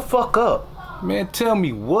 shut the fuck up. Man, tell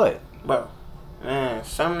me what? Bro, man,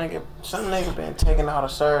 some nigga been taking all the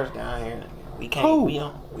serves down here. We can't, Who? we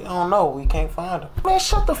don't know. We can't find him. Man,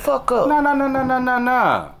 shut the fuck up.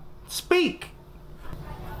 Nah. Speak.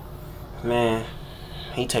 Man,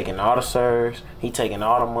 he taking all the serves. He taking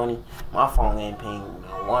all the money. My phone ain't pinged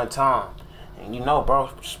not one time. And you know,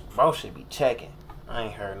 bro should be checking. I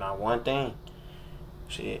ain't heard not one thing.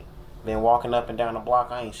 Shit, been walking up and down the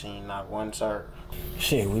block. I ain't seen not one serve.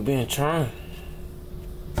 Shit, we been trying.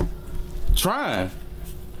 Trying?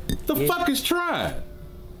 The fuck is trying?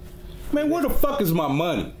 Man, where the fuck is my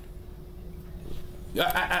money?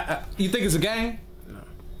 You think it's a game? No.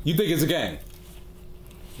 You think it's a game?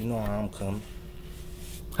 You know how I'm coming.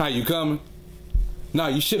 How you coming? No,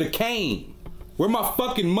 you should have came. Where my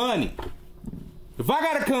fucking money? If I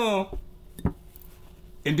gotta come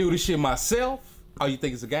and do this shit myself, oh, you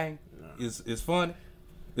think it's a game? No. It's funny?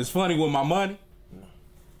 It's funny with my money?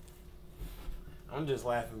 No. I'm just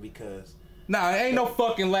laughing because. Nah, it ain't no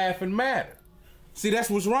fucking laughing matter. See, that's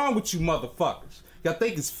what's wrong with you motherfuckers. Y'all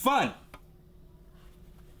think it's funny.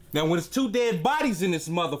 Now, when it's 2 dead bodies in this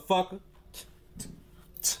motherfucker,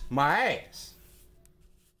 my ass.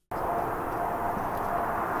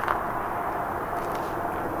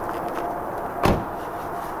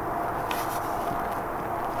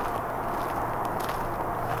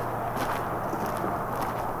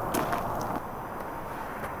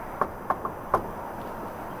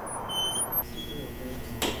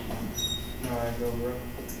 Alright, go, bro.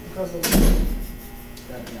 Because of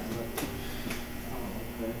goddamn look.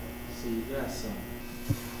 Oh, okay. See, you got some.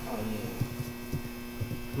 Oh, yeah.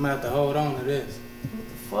 I'm gonna have to hold on to this. What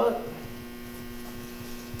the fuck?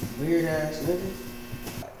 Weird ass nigga.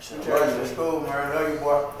 She takes you to school, man. I know you,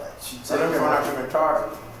 boy. She takes you out to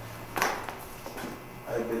retarded.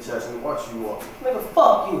 Hey, bitch ass nigga, watch you walk. Nigga,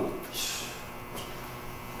 fuck you.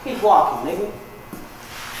 Keep walking, nigga.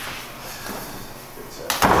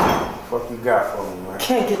 What you got for me, man?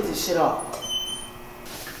 Can't get this shit off.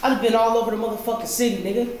 I done been all over the motherfucking city,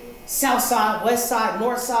 nigga. South side, west side,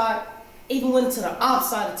 north side. Even went to the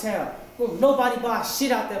outside of town. Won't nobody buy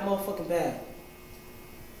shit out that motherfucking bag.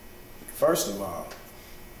 First of all,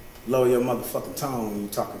 lower your motherfucking tone when you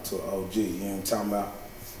talking to an OG, you know what I'm talking about?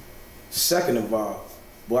 Second of all,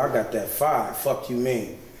 boy, I got that fire, fuck you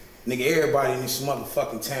mean. Nigga, everybody in this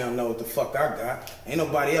motherfucking town know what the fuck I got. Ain't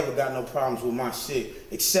nobody ever got no problems with my shit,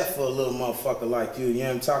 except for a little motherfucker like you know what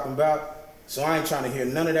I'm talking about? So I ain't trying to hear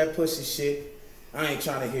none of that pussy shit. I ain't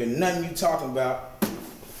trying to hear nothing you talking about.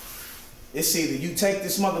 It's either you take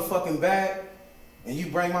this motherfucking bag and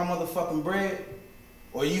you bring my motherfucking bread,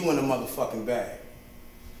 or you in the motherfucking bag.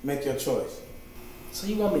 Make your choice. So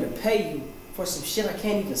you want me to pay you for some shit I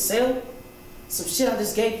can't even sell? Some shit I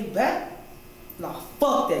just gave you back? Nah,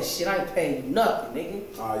 fuck that shit. I ain't paying you nothing, nigga.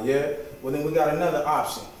 Oh, yeah? Well, then we got another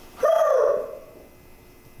option.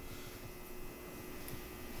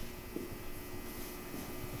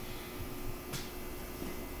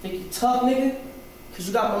 Think you tough, nigga? Cause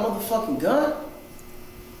you got my motherfucking gun?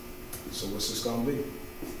 So what's this gonna be? Give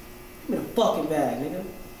me the fucking bag, nigga.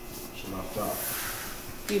 That's what I thought.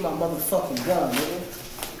 Give me my motherfucking gun, nigga.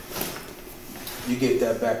 You get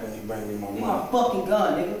that back when you bring me my Give me money. my fucking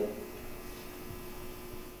gun, nigga.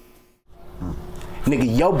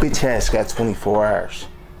 Nigga, your bitch ass got 24 hours.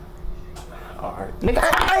 Alright. Nigga,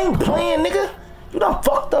 I ain't playing, nigga. You done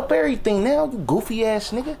fucked up everything now, you goofy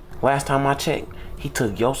ass nigga. Last time I checked, he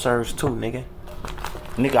took your serves too, nigga.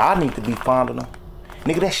 Nigga, I need to be fond of them.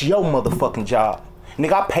 Nigga, that's your motherfucking job.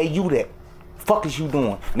 Nigga, I pay you that. Fuck is you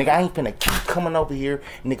doing? Nigga, I ain't finna keep coming over here,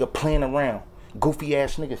 nigga, playing around. Goofy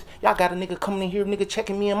ass niggas. Y'all got a nigga coming in here, nigga,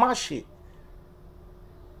 checking me and my shit.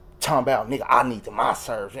 Talking about, nigga, I need my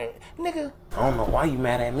serves. Nigga. I don't know why you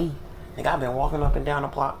mad at me. Nigga, I've been walking up and down the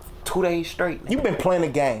block 2 days straight. Nigga. You been playing the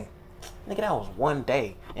game. Nigga, that was 1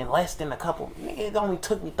 day. And less than a couple. Nigga, it only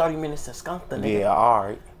took me 30 minutes to skunk the nigga. Yeah,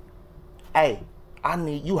 alright. Hey, I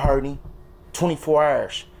need, you heard me, 24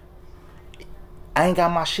 hours. I ain't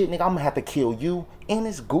got my shit, nigga. I'm gonna have to kill you and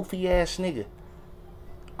this goofy ass nigga.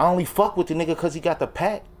 I only fuck with the nigga cause he got the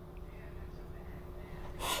pack.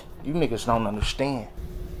 You niggas don't understand.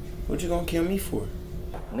 What you gonna kill me for?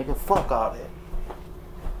 Nigga, fuck all that.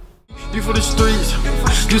 You for the streets.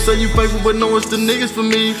 You say you faithful, but no, it's the niggas for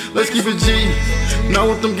me. Let's keep it G. Now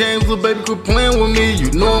with them games, little baby, quit playing with me.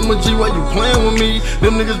 You know I'm a G, why you playing with me?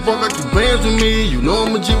 Them niggas broke, I keep bands with me. You know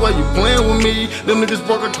I'm a G, why you playing with me? Them niggas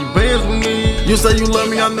broke, I keep bands with me. You say you love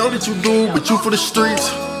me, I know that you do, but you for the streets.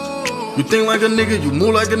 You think like a nigga, you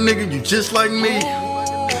move like a nigga, you just like me.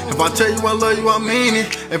 If I tell you I love you, I mean it.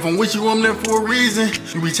 If I'm with you, I'm there for a reason.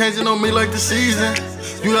 You be changing on me like the season.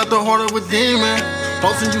 You got the heart of a demon.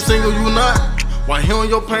 Posting you single, you not. Why he on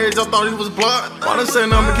your page, I thought he was blocked. Why they say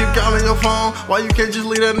number keep calling your phone? Why you can't just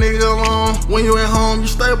leave that nigga alone? When you at home, you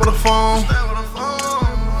stay by the phone.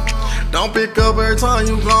 Don't pick up every time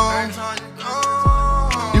you gone.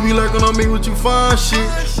 You be lurking on me with you fine shit.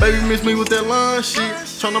 Baby miss me with that line shit.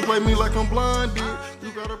 Tryna play me like I'm blinded.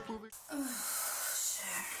 You gotta prove it.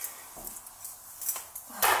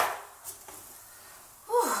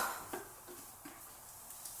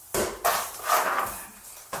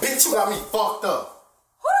 Bitch, you got me fucked up.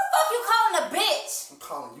 Who the fuck you calling a bitch? I'm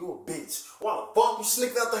calling you a bitch. Why the fuck you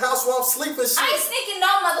sneaking out the house while I'm sleeping shit? I ain't sneaking no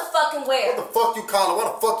motherfucking where. What the fuck you calling?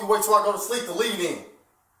 Why the fuck you wait till I go to sleep to leave in?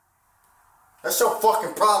 That's your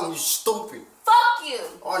fucking problem, you stupid. Fuck you.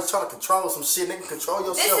 Always trying to control some shit, nigga. Control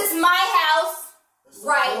yourself. This is my house.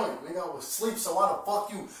 Right. Point. Nigga, I was asleep, so why the fuck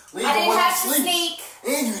you leave I didn't when have you to sleep?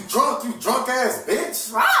 sneak. And you drunk ass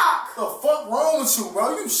bitch. Drunk? The fuck wrong with you,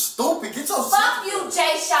 bro? You stupid. Get your Fuck you,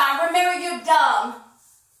 Jay Sean. Remember, you're dumb.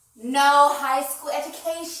 No high school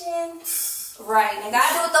education. Right, nigga,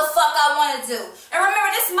 I do what the fuck I want to do. And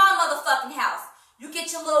remember, this is my motherfucking house. You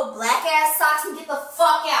get your little black ass socks and get the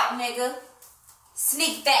fuck out, nigga.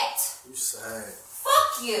 Sneak that. You sad.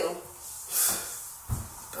 Fuck you.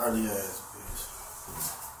 Dirty ass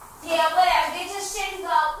bitch. Yeah, whatever. Get your shit and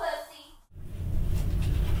go, pussy.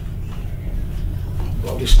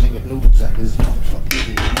 Bro, this nigga noodles out this motherfucking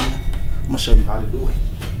head, man. I'm gonna show you how to do it.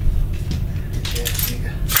 Yeah,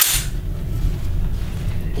 nigga.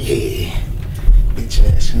 Yeah. Bitch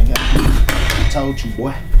ass nigga. I told you,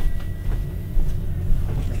 boy.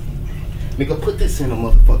 Nigga, put this in a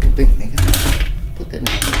motherfucking thing, nigga. Put that in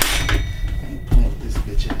there. I ain't playing with this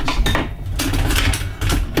bitch ass shit.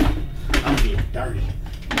 I'm getting dirty.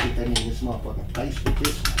 Get that nigga in this motherfucking face with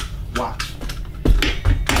this one. Watch.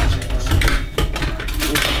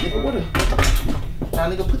 Nigga, what a... Now,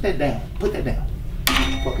 nigga, put that down. Put that down.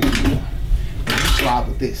 Fucking you doing? You slide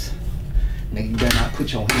with this. Nigga, you better not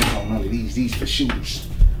put your hands on none of these. These for shooters.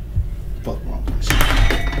 Fuck wrong with this.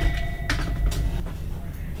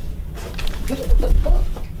 What the fuck?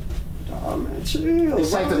 Oh, man, chill.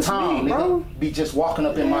 This ain't the time, me, nigga. bro. Be just walking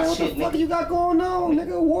up in my shit, nigga. What the fuck you got going on,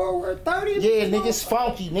 nigga? World War 30? Yeah, nigga, it's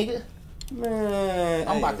funky, nigga. Man,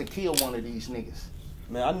 I'm about to kill one of these niggas.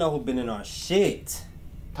 Man, I know who been in our shit.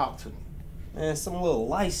 Talk to me. Man, some little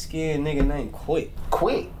light-skinned nigga named Quick.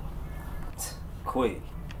 Quick? Quick.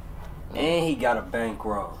 And he got a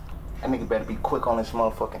bankroll. That nigga better be quick on his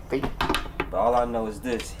motherfucking feet. But all I know is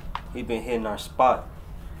this. He been hitting our spot.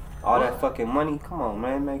 All that fucking money, come on,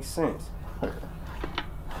 man, makes sense.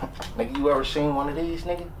 Nigga, you ever seen one of these,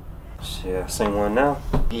 nigga? Shit, I seen one now.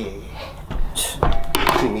 Yeah.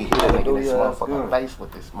 See me hit a nigga in this motherfucking face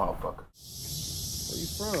with this motherfucker. Where you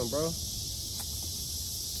from, bro?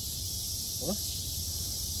 What?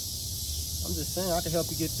 I'm just saying, I can help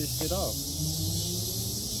you get this shit off.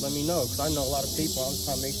 Let me know, because I know a lot of people. I'm just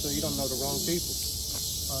trying to make sure you don't know the wrong people.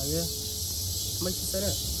 Oh, yeah? What makes you say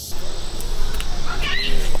that?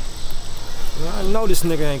 Well, I know this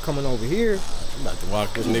nigga ain't coming over here. I'm about to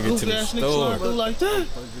walk this nigga to the store. Do like that?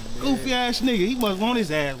 Goofy ass nigga. He must want his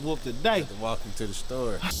ass whooped today. To walk him to the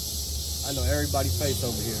store. I know everybody's face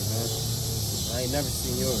over here, man. I ain't never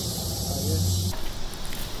seen yours. Oh, yeah?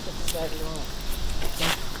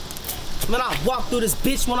 Man, I walk through this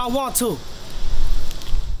bitch when I want to.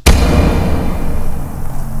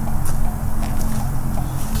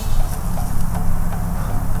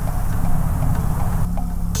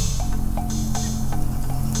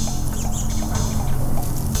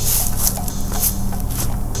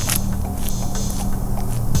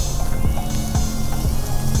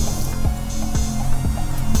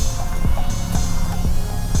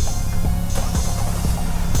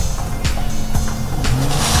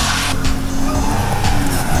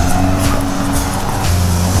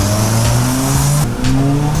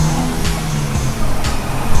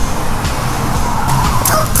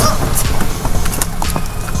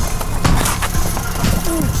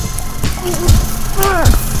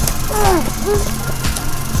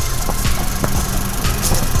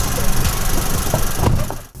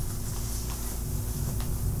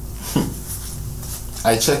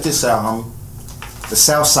 Hey, check this out, homie. The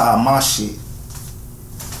south side, my shit.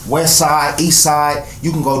 West side, east side,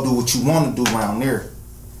 you can go do what you want to do around there.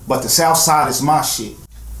 But the south side is my shit.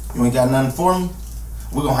 You ain't got nothing for me?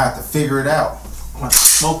 We're gonna have to figure it out. I'm gonna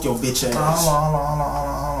smoke your bitch ass. Hold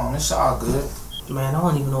on. It's all good. Man, I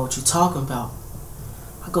don't even know what you're talking about.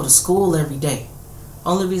 I go to school every day.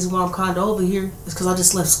 Only reason why I'm kinda over here is because I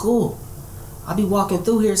just left school. I be walking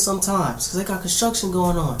through here sometimes because they got construction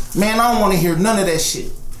going on. Man, I don't want to hear none of that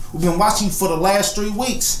shit. We've been watching you for the last 3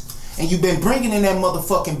 weeks, and you've been bringing in that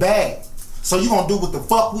motherfucking bag. So you gonna do what the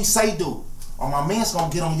fuck we say do, or my man's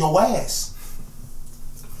gonna get on your ass.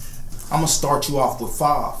 I'm gonna start you off with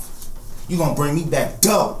 5. You gonna bring me back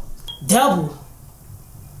double. Double?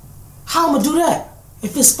 How I'm gonna do that?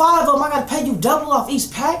 If it's 5 of them, I gotta pay you double off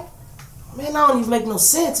each pack? Man, that don't even make no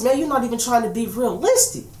sense, man. You're not even trying to be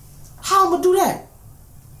realistic. How I'm gonna do that?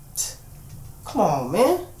 Come on,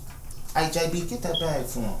 man. Hey, JB, get that bag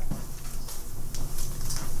for him.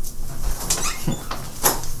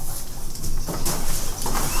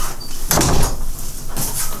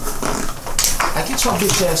 Hey, get your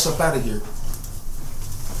bitch ass up out of here.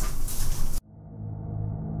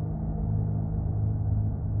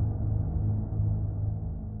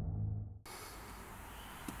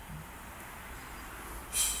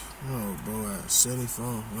 Oh, bro, at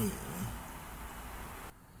 7,500, man.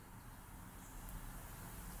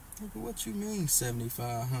 Nigga, what you mean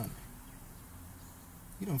 7,500?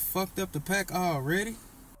 You done fucked up the pack already?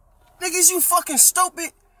 Niggas, you fucking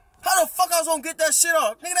stupid. How the fuck I was gonna get that shit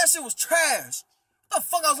off? Nigga, that shit was trash. What the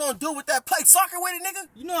fuck I was gonna do with that? Play soccer with it, nigga?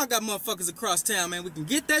 You know I got motherfuckers across town, man. We can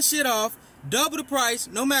get that shit off, double the price,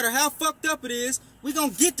 no matter how fucked up it is. We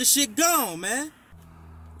gonna get the shit gone, man.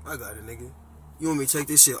 I got it, nigga. You want me to take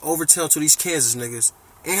this shit over town to these Kansas niggas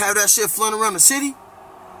and have that shit flooding around the city?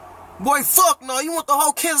 Boy, fuck no. You want the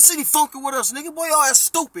whole Kansas City funkin' with us, nigga? Boy, y'all ass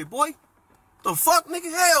stupid, boy. The fuck,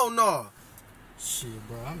 nigga? Hell no. Shit,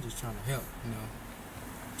 bro, I'm just trying to help, you know.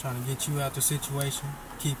 Trying to get you out the situation,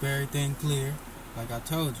 keep everything clear. Like I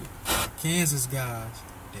told you, Kansas guys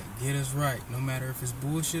that get us right, no matter if it's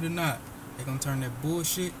bullshit or not, they gonna turn that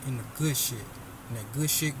bullshit into good shit. And that good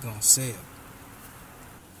shit gonna sell.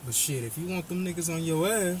 But shit, if you want them niggas on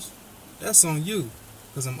your ass, that's on you.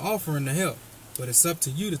 Cause I'm offering the help. But it's up to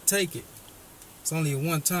you to take it. It's only a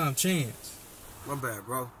one-time chance. My bad,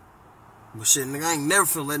 bro. But shit, nigga, I ain't never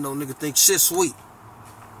finna let no nigga think shit sweet.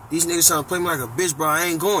 These niggas trying to play me like a bitch, bro. I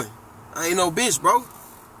ain't going. I ain't no bitch, bro.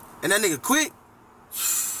 And that nigga quit.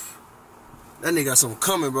 That nigga got something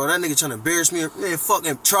coming, bro. That nigga trying to embarrass me. Man,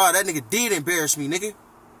 fucking try. That nigga did embarrass me, nigga. In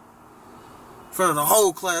front of the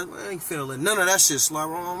whole class. Man, I ain't finna let none of that shit slide.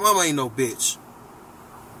 My mama ain't no bitch.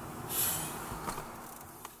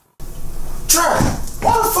 Trey,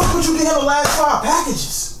 why the fuck would you get him the last 5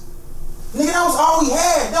 packages? Nigga, that was all we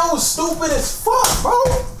had. That was stupid as fuck, bro.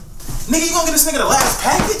 Nigga, you gonna get this nigga the last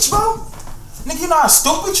package, bro? Nigga, you know how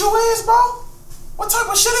stupid you is, bro? What type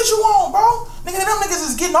of shit is you on, bro? Nigga, them niggas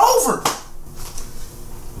is getting over.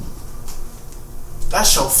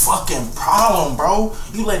 That's your fucking problem, bro.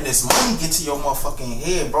 You letting this money get to your motherfucking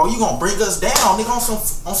head, bro. You gonna bring us down, nigga,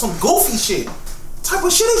 on some goofy shit. What type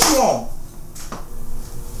of shit is you on?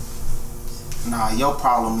 Nah, your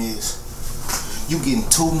problem is you getting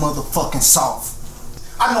too motherfucking soft.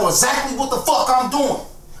 I know exactly what the fuck I'm doing.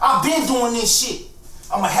 I've been doing this shit.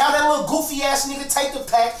 I'ma have that little goofy ass nigga take the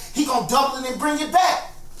pack. He gonna double it and bring it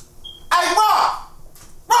back. Hey, Rob!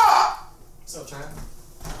 Rob! What's up, Trey?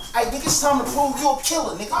 Hey, nigga, it's time to prove you a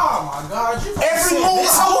killer, nigga. Oh my God, you every move,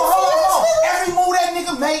 hold on. Every move that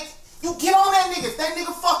nigga make, you get on that nigga. If that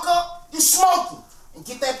nigga fuck up, you smoke him and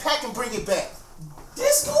get that pack and bring it back.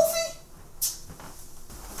 This goofy?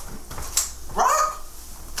 Rock?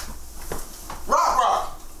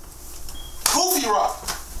 Rock. Goofy Rock.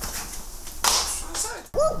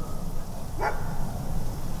 Woo.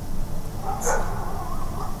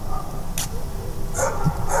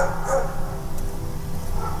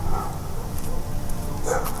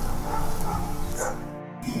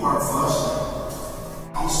 You work for us.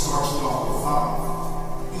 I'm starting you off with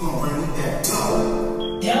 5. You gonna bring me that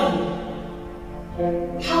double? Double?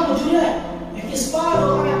 How would you do that? If it's $5, I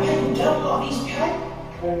gotta pay you double off each pack.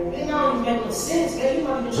 It not even making sense, man. You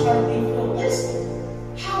might even try to be realistic.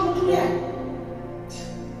 How would you do that?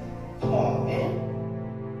 Come on, man.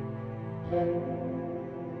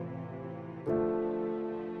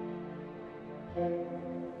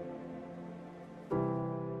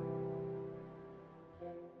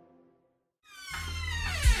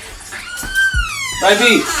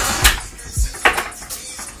 Baby.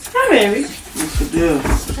 Hi, baby. What's the deal?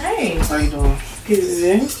 Hey. How you doing?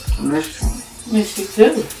 Good. I miss you. Miss you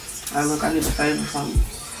too. Hey, look, I need a favor from you.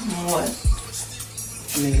 What?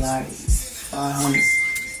 I need like 500.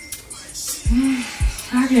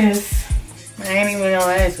 I guess. I ain't even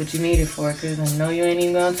gonna ask what you need it for, cause I know you ain't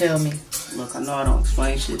even gonna tell me. Look, I know I don't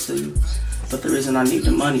explain shit to you, but the reason I need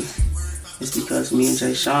the money is because me and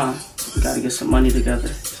Jay Sean, we gotta get some money together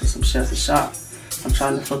for some shit at the shop. I'm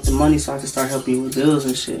trying to flip the money so I can start helping you with bills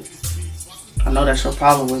and shit. I know that's your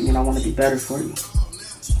problem with me and I want to be better for you.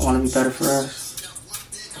 I want to be better for us.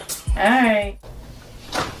 Alright.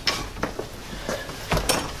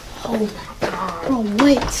 Oh my God. Bro,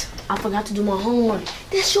 wait. I forgot to do my homework.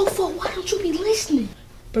 That's your fault. Why don't you be listening?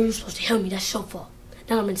 Bro, you're supposed to help me. That's your fault.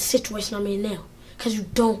 Now I'm in the situation I'm in now. Because you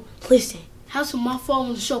don't listen. How's it my fault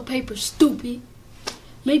when the show paper, stupid?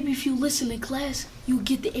 Maybe if you listen in class, you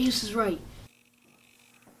get the answers right.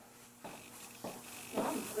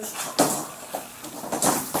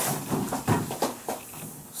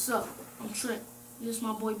 What's up? I'm Trip. This is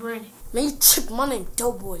my boy Brandon. Man, you tripping. My name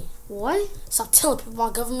Doughboy. What? Stop telling people my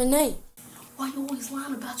government name. Why you always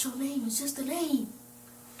lying about your name? It's just a name.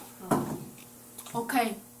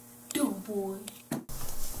 Okay, Doughboy.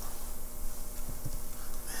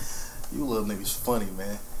 You little niggas funny,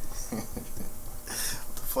 man. What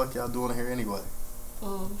the fuck y'all doing here anyway?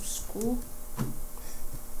 School.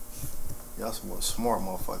 Y'all some more smart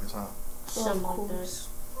motherfuckers, huh? Something like that.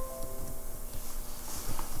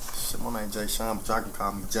 Shit, my name Jay Sean, but y'all can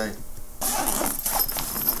call me Jay.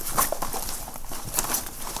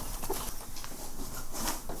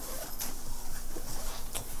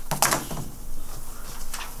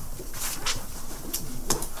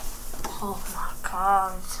 Oh my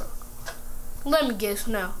God. Let me guess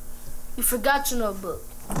now. You forgot your notebook.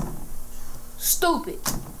 Stupid.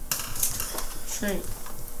 Trent,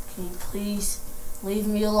 can you please leave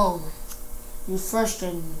me alone? You're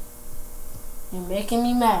frustrating me. You're making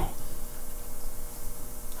me mad.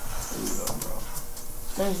 Here you go, bro.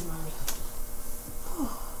 Thanks, mommy.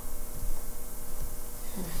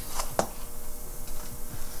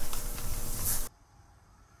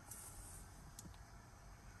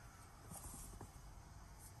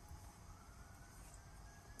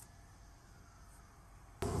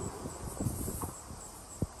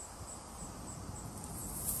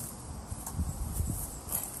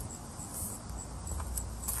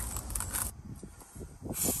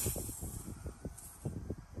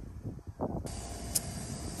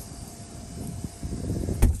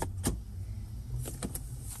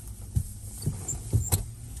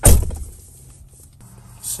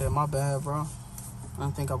 Shit, my bad, bro. I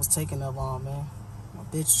didn't think I was taking that long, man. My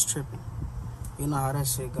bitch is tripping. You know how that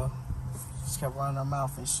shit go. Just kept running her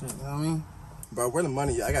mouth and shit, you know what I mean? Bro, where the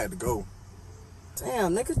money? I got to go.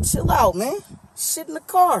 Damn, nigga, chill out, man. Shit in the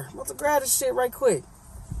car. I'm about to grab this shit right quick.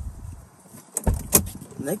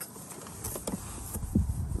 Nigga.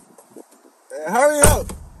 Man, hurry up.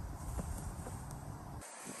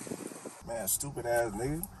 Man, stupid ass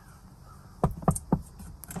nigga.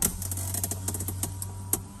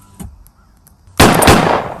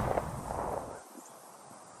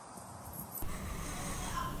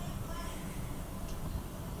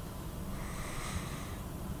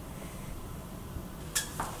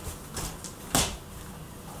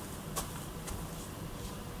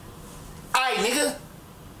 Nigga,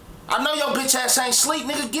 I know your bitch ass ain't sleep,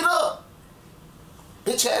 nigga. Get up.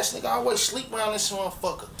 Bitch ass nigga always sleep around this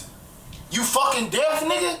motherfucker. You fucking deaf,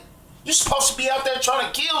 nigga? You supposed to be out there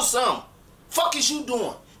trying to kill something. Fuck is you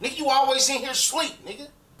doing? Nigga, you always in here sleep, nigga.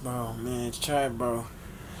 Bro, man, try, bro.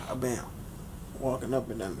 I've been walking up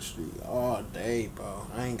and down the street all day, bro.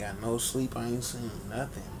 I ain't got no sleep. I ain't seen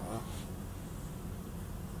nothing, bro.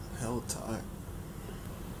 Hell tired.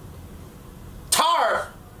 Tired?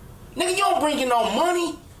 Nigga, you don't bring in no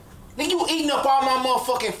money. Nigga, you eating up all my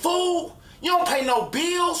motherfucking food. You don't pay no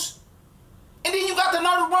bills. And then you got the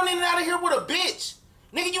nerve to run in and out of here with a bitch.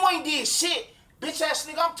 Nigga, you ain't did shit. Bitch ass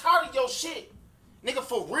nigga, I'm tired of your shit. Nigga,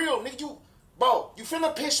 for real, nigga, you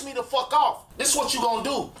finna piss me the fuck off. This is what you gonna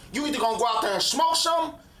do. You either gonna go out there and smoke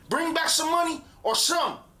something, bring back some money, or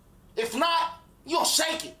something. If not, you gonna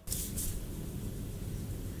shake it.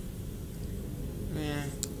 Man,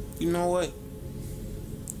 you know what?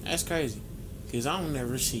 That's crazy. Cause I don't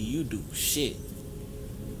never see you do shit.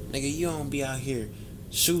 Nigga, you don't be out here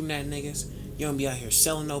shooting at niggas. You don't be out here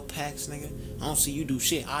selling no packs, nigga. I don't see you do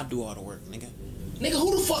shit. I do all the work, nigga. Nigga,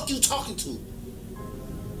 who the fuck you talking to?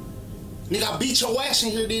 Nigga, I beat your ass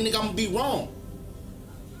in here, then nigga, I'm gonna be wrong.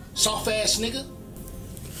 Soft ass nigga.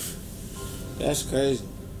 That's crazy.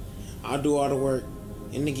 I do all the work,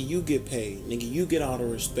 and nigga, you get paid. Nigga, you get all the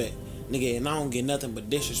respect. Nigga, and I don't get nothing but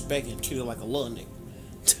disrespect and treated like a little nigga.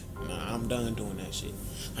 Nah, I'm done doing that shit.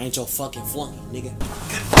 I ain't your fucking flunky, nigga.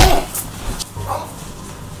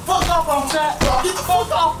 Fuck off on chat. Get the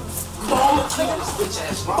fuck off. Fuck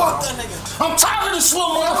that nigga. I'm tired of this little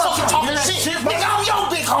motherfucker talking shit. Nigga, I'm your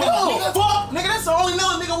big homie. Nigga, fuck. Nigga, that's the only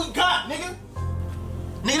little nigga we got, nigga.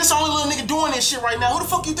 Nigga, that's the only little nigga doing this shit right now. Who the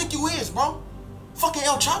fuck you think you is, bro? Fucking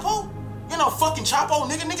El Chapo? You know fucking Chapo,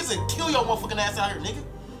 nigga. Niggas will kill your motherfucking ass out here, nigga.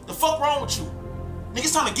 The fuck wrong with you?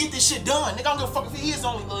 Niggas trying to get this shit done. Nigga, I don't give a fuck if he is the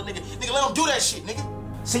only little nigga. Nigga, let him do that shit, nigga.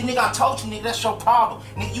 See, nigga, I told you, nigga, that's your problem.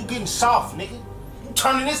 Nigga, you getting soft, nigga. You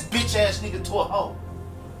turning this bitch ass nigga to a hoe.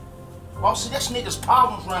 Bro, see, that's niggas'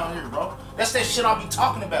 problems around here, bro. That's that shit I be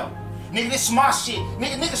talking about. Nigga, this is my shit.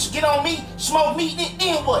 Niggas get on me, smoke me,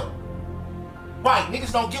 then what? Right,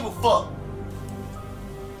 niggas don't give a fuck.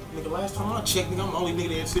 Nigga, last time I checked, nigga, I'm the only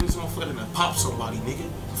nigga that sitting in some motherfucker that pop somebody, nigga.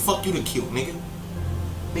 Fuck you to kill, nigga.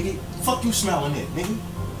 Nigga, fuck you smiling at, nigga.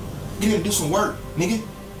 You need to do some work, nigga.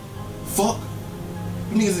 Fuck.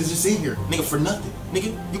 You niggas is just in here, nigga, for nothing.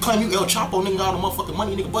 Nigga, you claim you El Chapo, nigga, got all the motherfucking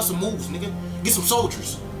money, nigga, bust some moves, nigga. Get some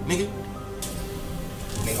soldiers, nigga.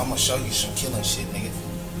 Nigga, I'm gonna show you some killing shit, nigga.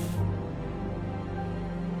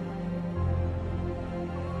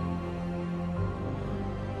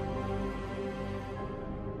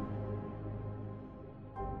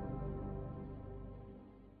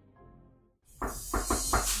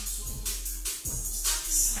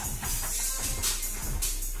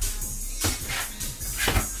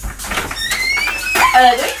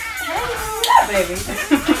 Baby.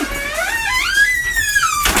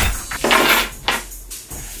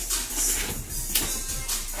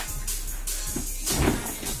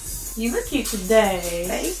 You look cute today.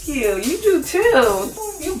 Thank you. You do too.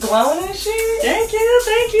 You glowing and shit. Thank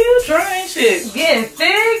you. Trying shit. Getting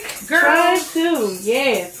thick, girl. Trying to.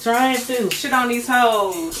 Yes, trying to. Shit on these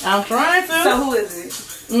hoes. I'm trying to. So who is it?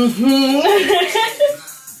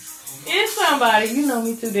 It's somebody. You know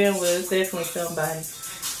me too damn well. It's definitely somebody.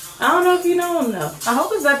 I don't know if you know him though. I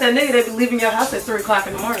hope it's not that nigga that be leaving your house at 3 o'clock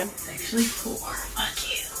in the morning. It's actually 4. Fuck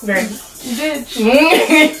you. Right.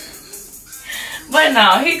 Bitch. But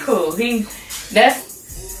no, he cool. He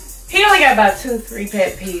only got about 2-3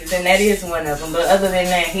 pet peeves, and that is one of them. But other than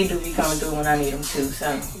that, he do be coming through when I need him too.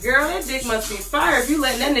 So, girl, that dick must be fire if you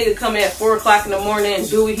letting that nigga come at 4 o'clock in the morning and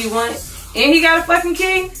do what he wants, and he got a fucking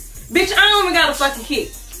key. Bitch, I don't even got a fucking key.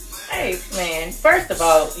 Hey, man, first of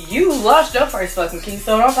all, you lost your first fucking key,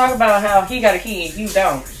 so don't talk about how he got a key and you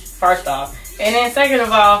don't, first off. And then second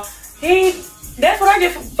of all, that's what I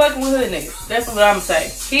get for fucking with hood niggas. That's what I'm saying.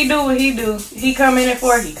 He do what he do. He come in at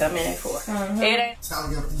 4, he come in at 4. Mm-hmm. It ain't.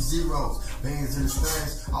 Tally up these zeros, bands in the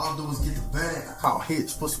stash. All I do is get the bag. I call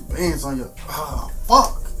hits, put some bands on your. Oh,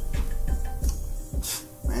 fuck.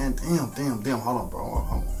 Man, damn. Hold on, bro.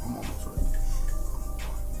 I'm almost ready.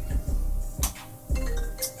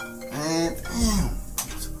 Man, damn.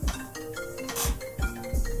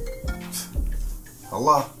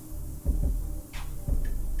 Hello?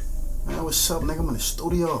 Man, what's up, nigga? I'm in the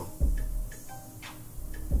studio.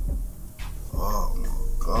 Oh my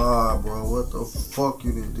God, bro. What the fuck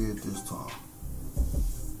you done did this time?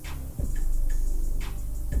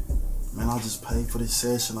 Man, I just paid for this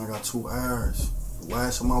session. I got 2 hours.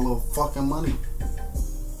 Last of my little fucking money.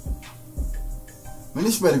 Man,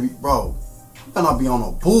 this better be, bro. You better not be on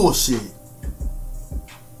no bullshit.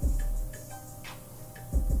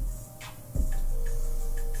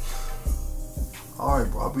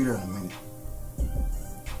 Alright, bro. I'll be there in a minute.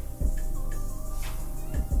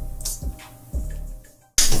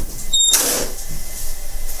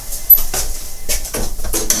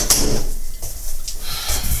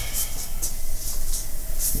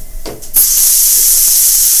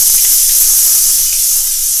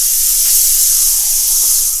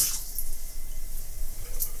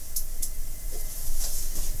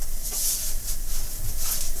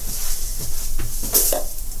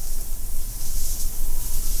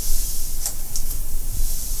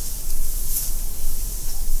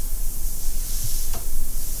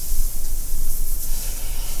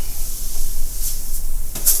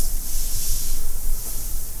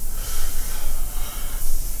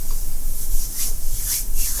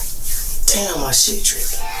 Damn, my shit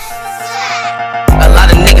tripping. A lot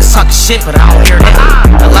of niggas talking shit, but I don't hear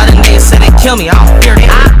that. A lot of niggas say they kill me, I don't fear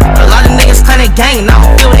that. A lot of niggas claim they gang, and I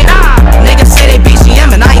don't feel that. Niggas say they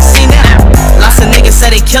BGM, and I ain't seen that. Lots of niggas say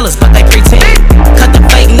they killers, but they pretend. Cut the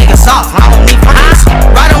fake niggas off, I don't need friends.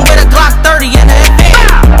 Ride on with a Glock 30 in the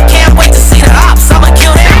FM. Can't wait to see the ops, I'ma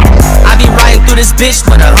kill them. I be riding through this bitch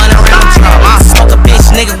with a 100-round drum. I'll smoke a bitch,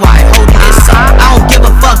 nigga, while I holding this up. I don't give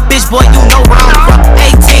a fuck, bitch, boy, you know where I'm from.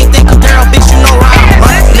 18, think of girl, bitch, you know where I'm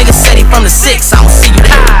from. Niggas said he from the 6, I don't see you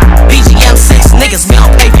there. BGM 6, niggas, we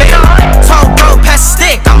don't pay fair. Told bro, pass the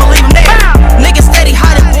stick, I'ma leave him there. Niggas steady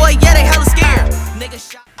hiding, boy, yeah, they hella scared. Niggas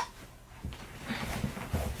shot.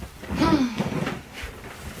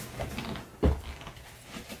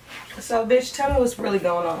 So, bitch, tell me what's really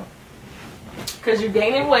going on. Cause you're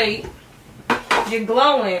gaining weight, you're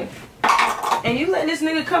glowing, and you letting this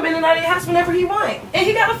nigga come in and out of your house whenever he want. And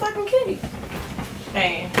he got a fucking kid.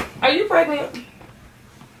 Man, are you pregnant?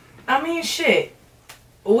 I mean, shit.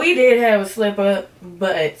 We did have a slip up,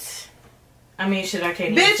 but I mean, shit, I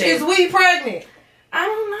can't even Bitch, say. is we pregnant? I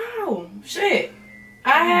don't know. Shit.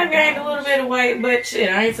 I have gained a little bit of weight, but shit,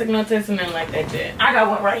 I ain't took no test or nothing like that yet. I got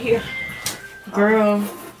one right here. Girl,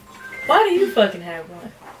 why do you fucking have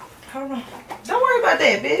one? Hold on. Don't worry about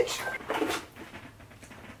that, bitch.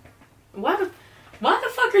 Why the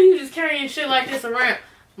fuck are you just carrying shit like this around?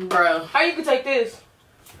 Bro. How you can take this?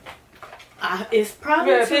 It's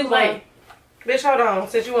probably too late. Bitch, hold on.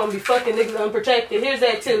 Since you want to be fucking niggas unprotected, here's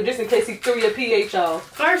that too, just in case he threw your pH off.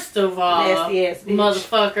 First of all, nasty ass bitch.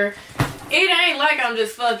 Motherfucker, it ain't like I'm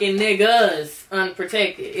just fucking niggas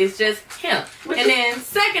unprotected. It's just him. But and then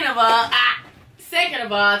second of all,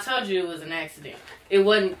 I told you it was an accident. It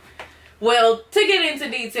wasn't. Well, to get into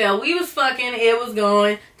detail, we was fucking. It was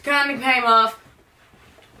going. The condom came off.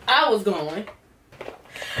 I was going.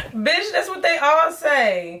 Bitch, that's what they all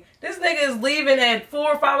say. This nigga is leaving at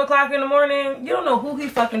 4 or 5 o'clock in the morning. You don't know who he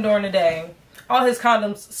fucking during the day. All his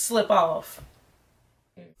condoms slip off.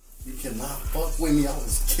 You cannot fuck with me. I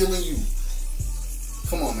was killing you.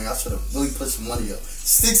 Come on, man. I should have really put some money up.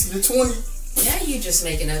 60 to 20. Now you just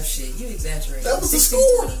making up shit. You exaggerating. That was the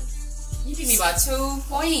score. You beat me by 2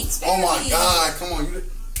 points. Oh my baby. God, come on. You.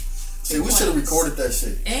 See, we should have recorded that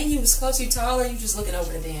shit. And you was close, you taller, you just looking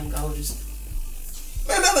over the damn goal. Just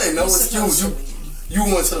Man, that ain't no excuse. You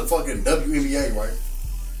went to the fucking WNBA, right?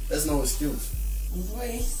 That's no excuse.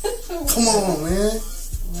 Boy. Come on, man.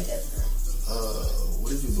 Whatever.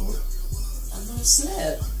 What are you doing? I'm gonna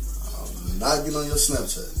snap. I'm not getting on your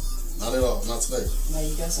Snapchat. Not at all. Not today. Now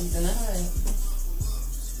you got something to hide.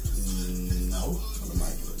 No. I'm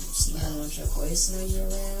not getting on your Snap. You don't want your boys to know you're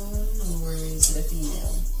around, or is it a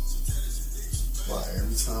female? Why?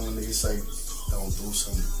 Every time a nigga say don't do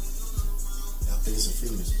something, I think it's a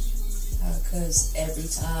female. Cause every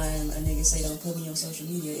time a nigga say don't put me on social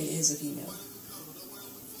media, it is a female.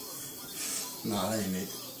 Nah, that ain't it.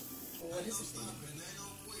 What is it?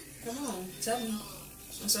 Come on, tell me.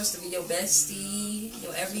 I'm supposed to be your bestie,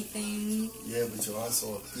 your everything. Yeah, but you're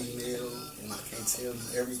also a female, and I can't tell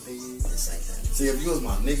you everything. It's like that. See, if you was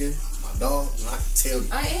my nigga, my dog, then I can tell you.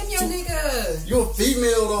 I am your nigga. You're a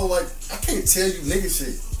female though, like I can't tell you nigga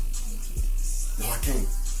shit. No, I can't.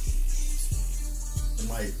 I'm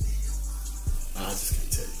like, nah, I just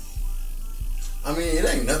can't tell you. I mean, it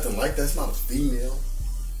ain't nothing like that. It's not a female.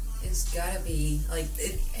 It's gotta be like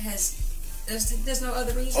it has. There's no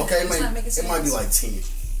other reason. Okay, it's not making sense. it might be like 10.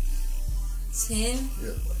 10? Yeah,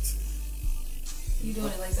 like 10. You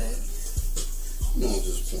doing it like that? No, I'm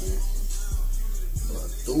just playing. But I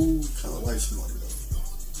do kind of like somebody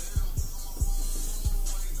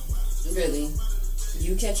though. Really?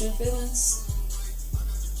 You catching feelings?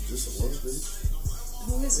 Just a little bit.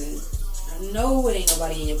 Who is it? I know it ain't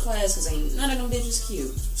nobody in your class because ain't none of them bitches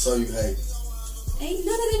cute. So you hate? Ain't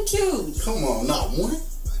none of them cute. Come on, not one?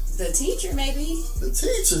 The teacher, maybe. The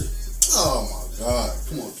teacher? Oh my God.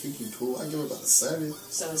 Come on, Kiki cool. I give her about a 7.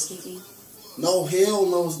 So it's Kiki? No, hell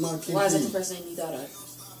no, it's not Kiki. Why is that the first name you thought of?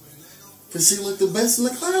 Because she looked the best in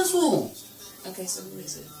the classroom. Okay, so who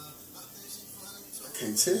is it? I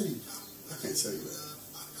can't tell you. I can't tell you that.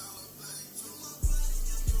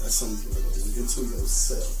 That's something you gotta look into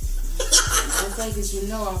yourself. Don't play because you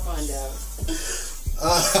know I'll find out.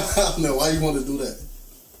 No, why you want to do that?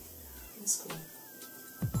 It's cool.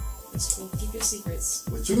 It's cool. Keep your secrets.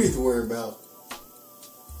 What you need to worry about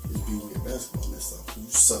is being at basketball next time. You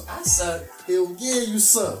suck. I suck. Hell yeah, you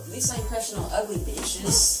suck. At least I ain't crushing on ugly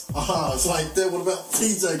bitches. It's like that. What about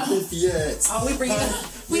TJ goofy ass? Oh, we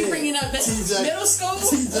bringing up TJ, middle school?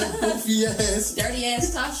 TJ goofy ass. Dirty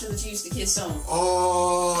ass Tasha that you used to kiss on.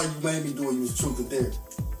 Oh, you made me do it. You was truth or dare.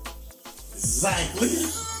 Exactly.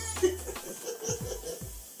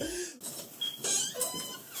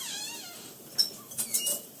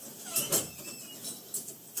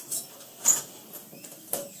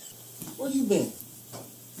 Where you been?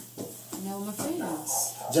 No, my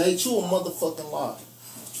friends. Jay, you a motherfucking lie.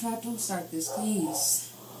 Trap, don't start this,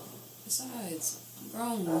 please. Besides,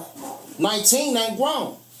 I'm grown. 19 ain't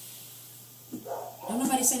grown. Don't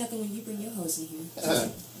nobody say nothing when you bring your hoes in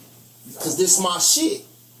here. Cause this my shit.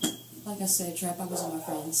 Like I said, Trap, I was with my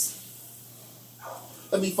friends.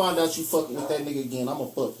 Let me find out you fucking with that nigga again. I'ma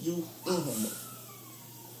fuck you and him up.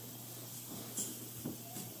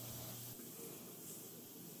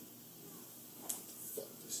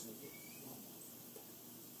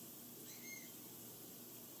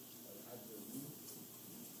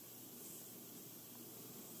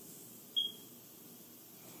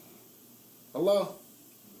 Hello?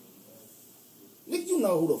 Nigga, you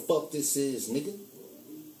know who the fuck this is, nigga.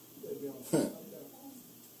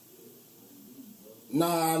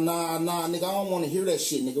 Nah, nigga, I don't want to hear that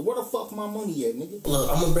shit, nigga. Where the fuck my money at, nigga? Look,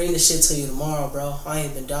 I'm gonna bring this shit to you tomorrow, bro. I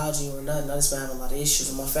ain't been dodging you or nothing. I just been having a lot of issues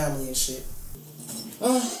with my family and shit.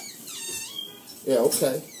 Yeah,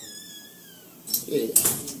 okay. Yeah,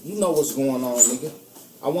 you know what's going on, nigga.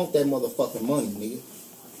 I want that motherfucking money, nigga.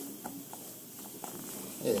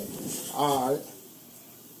 Yeah, alright.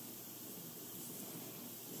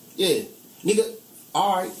 Yeah, nigga,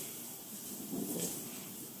 alright.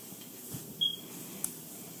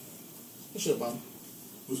 What's up, man?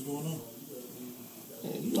 What's going on?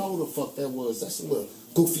 Yeah, you know who the fuck that was. That's a little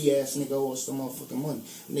goofy ass nigga owes some motherfucking money.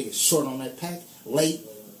 Nigga short on that pack, late.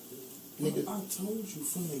 Nigga. I told you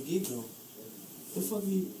from the get-go. The fuck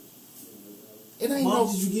you... It ain't Why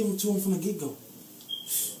no... did you give him to him from the get-go?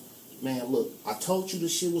 Man, look, I told you the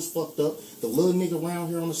shit was fucked up. The little nigga around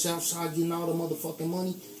here on the south side getting all the motherfucking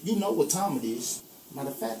money. You know what time it is. Matter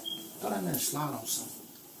of fact, go down there and slide on something.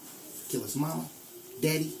 Kill his mama,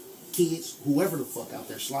 daddy, kids, whoever the fuck out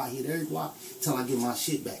there. Slide hit every block till I get my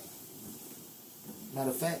shit back. Matter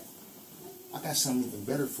of fact, I got something even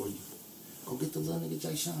better for you. Go get the little nigga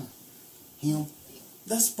Jay Sean. Him.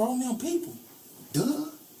 That's bro them people. Duh.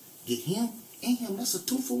 Get him and him. That's a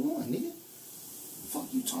 2-for-1, nigga.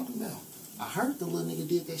 Fuck you talking about? I heard the little nigga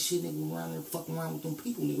did that shit, nigga, around there fucking around with them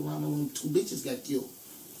people, nigga, around there when them 2 bitches got killed.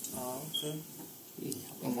 Oh, okay. Yeah,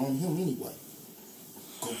 I'm on him anyway.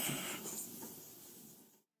 Go.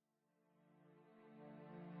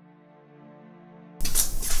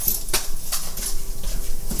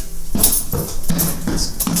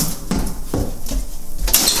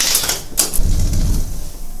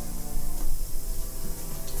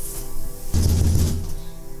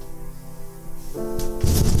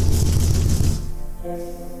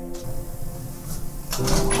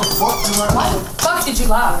 Why the fuck did you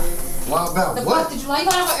lie? Why about The what? fuck did you lie? You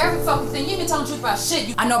lied about every fucking thing. You ain't been telling the truth about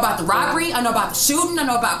shit. I know about the robbery, I know about the shooting, I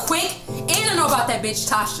know about Quick, and I know about that bitch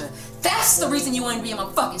Tasha. That's the reason you wanted to be in my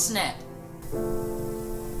fucking snap.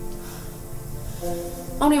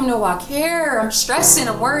 I don't even know why I care. I'm stressing,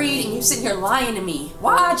 I'm worried, and you sitting here lying to me.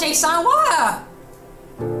 Why, Jason? Why?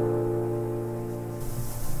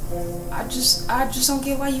 I just don't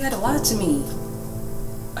get why you had to lie to me.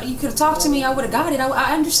 You could have talked to me, I would have got it.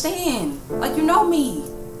 I understand. Like, you know me.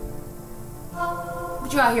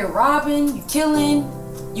 But you out here robbing, you killing,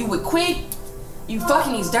 you with Quick, you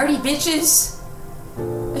fucking these dirty bitches.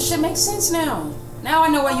 That shit makes sense now. Now I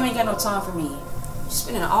know why you ain't got no time for me. You're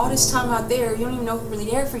spending all this time out there, you don't even know who's really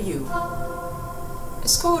there for you.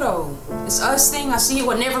 It's cool though. It's us thing, I see it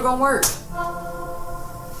was never gonna work.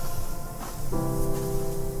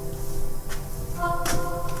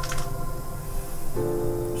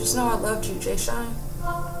 Just know I loved you, Jay Shine.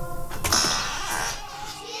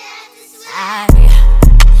 I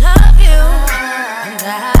love you, and I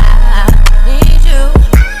need you.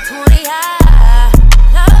 20, I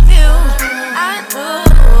love you, I do.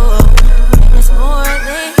 And it's more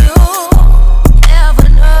than you ever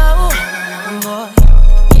know. Boy,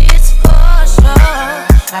 it's for sure.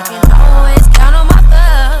 I can always count on my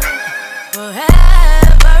love forevermore.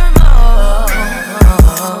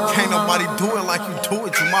 Can't nobody do it like you do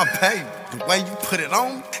it, you my baby. The way you put it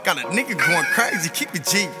on, got a nigga going crazy, keep it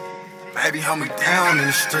G. Baby, hold me down in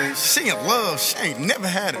the streets. She in love, she ain't never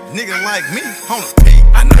had a nigga like me. On a peak,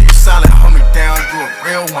 I know you solid, hold me down, you a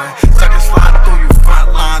real one. Suck and slide through your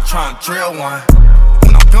front line, tryna drill one.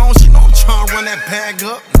 When I'm gone, she know I'm tryna run that bag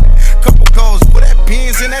up. Couple goals, put that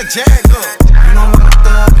beans in that jag up. You know I'm a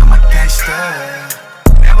thug, I'm a gangster.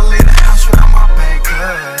 Never leave the house without my bank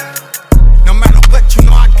up. No matter what, you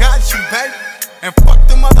know I got you, baby. And fuck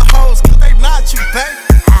them other hoes, cause they not you, baby.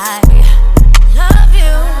 I love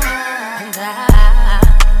you, and I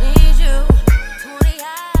need you. 20,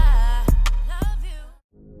 I love you.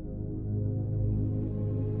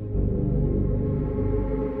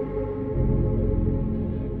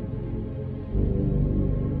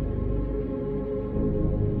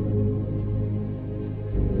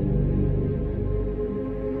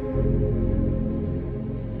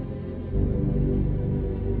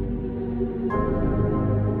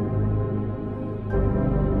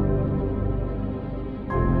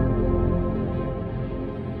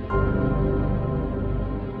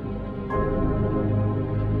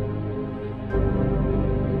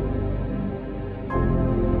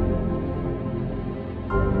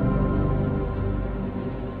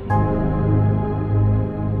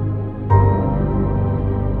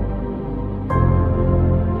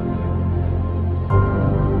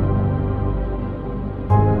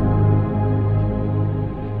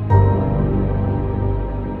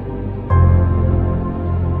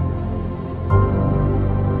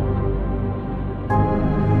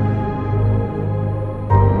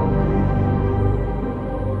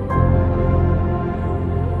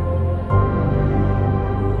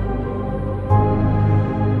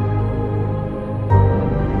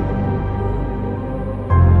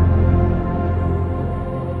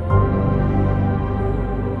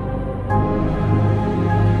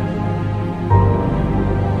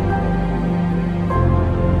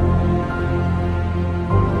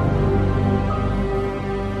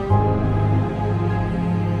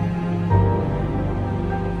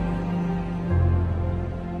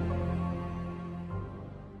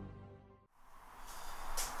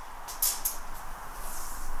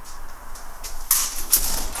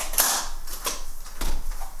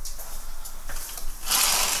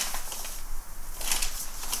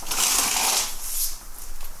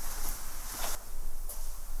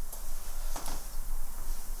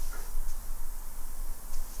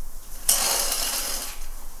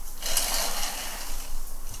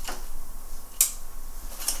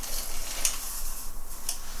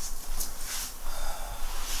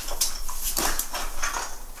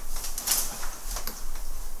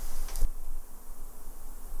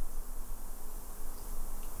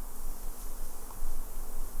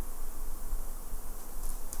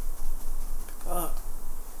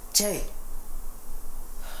 Jay,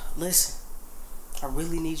 listen, I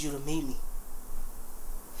really need you to meet me.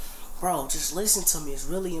 Bro, just listen to me. It's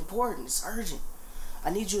really important. It's urgent.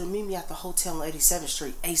 I need you to meet me at the hotel on 87th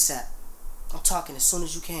Street ASAP. I'm talking as soon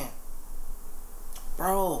as you can.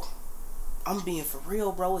 Bro, I'm being for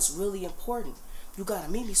real, bro. It's really important. You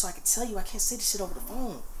gotta meet me so I can tell you. I can't say this shit over the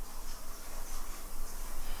phone.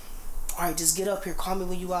 Alright, just get up here. Call me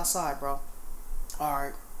when you outside, bro.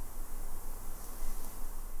 Alright.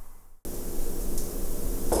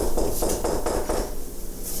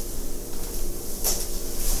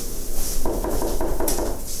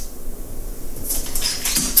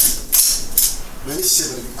 Man, this shit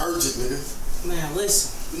gonna be urgent, nigga. Man, listen.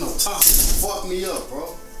 You know, talking fuck me up,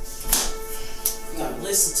 bro. You gotta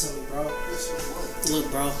listen to me, bro. Listen, what? Look,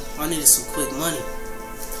 bro, I needed some quick money.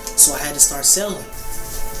 So I had to start selling.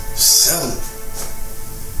 Selling?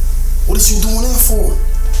 What is you doing that for?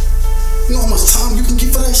 You know how much time you can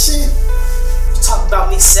get for that shit? You talk about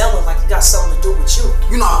me selling like it got something to do with you.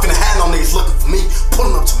 You know I finna have no niggas looking for me,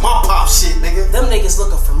 pulling up to my pop shit, nigga. Them niggas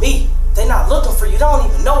looking for me. They not looking for you. They don't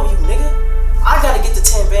even know you, nigga. I gotta get the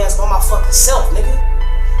 10 bands by my fucking self, nigga.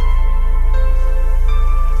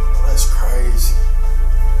 That's crazy.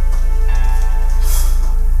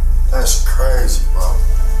 That's crazy, bro.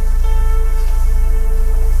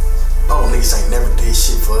 No, niggas ain't never did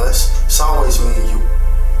shit for us. It's always me and you.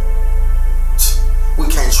 We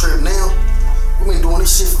can't trip now. We been doing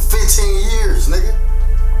this shit for 15 years, nigga.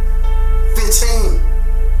 15.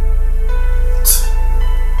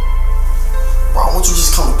 Bro, why don't you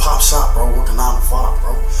just come to Pop Shop, bro? Work a 9 to 5,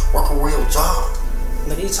 bro. Work a real job.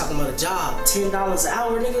 Nigga, you talking about a job. $10 an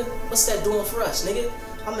hour, nigga? What's that doing for us, nigga?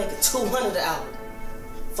 I'm making $200 an hour.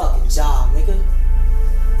 Fucking job, nigga.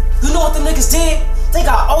 You know what them niggas did? They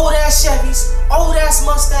got old ass Chevys, old ass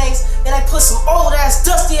Mustangs, and they put some old ass,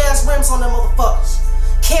 dusty ass rims on them motherfuckers.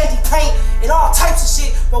 Candy paint and all types of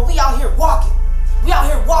shit, but we out here walking. We out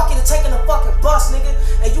here walking and taking a fucking bus, nigga.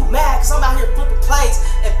 And you mad cause I'm out here flipping plates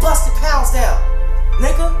and busting pounds down,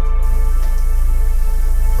 nigga.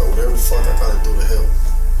 Bro, whatever the fuck I gotta do to help.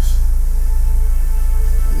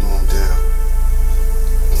 You know I'm down.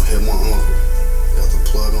 I'm gonna hit my uncle. Got the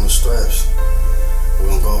plug on the straps. We're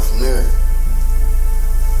gonna go from there.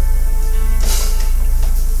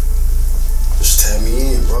 Just tap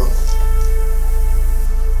me in, bro.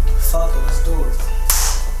 Fuck it, let's do it.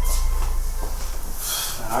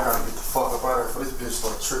 Man, I gotta get the fuck up out of here before this bitch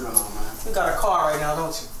start tripping on, man. You got a car right now,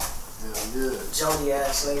 don't you? Yeah. Jody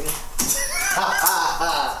ass nigga.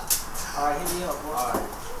 Alright, hit me up, bro. Alright.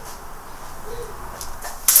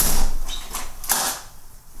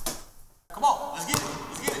 Come on, let's get it.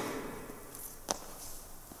 Let's get it.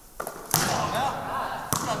 Come on now.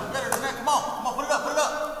 You gotta do better than that. Come on, put it up, put it up.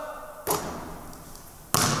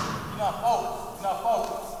 You're not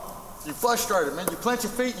focused. You're frustrated, man. You plant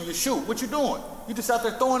your feet and you shoot. What you doing? You just out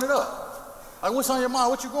there throwing it up. Like, what's on your mind?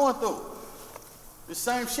 What you going through? The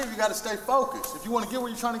same shit, you gotta stay focused. If you wanna get where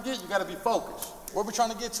you're trying to get, you gotta be focused. Where we trying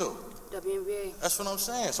to get to? WNBA. That's what I'm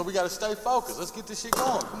saying. So we gotta stay focused. Let's get this shit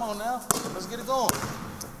going. Come on now. Let's get it going.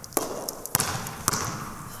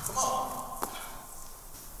 Come on.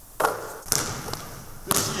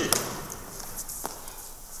 Good shit.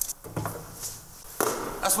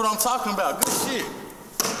 That's what I'm talking about. Good shit.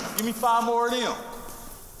 Give me 5 more of them.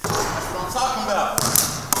 That's what I'm talking about.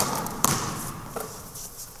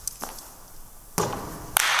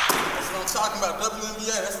 That's what I'm talking about.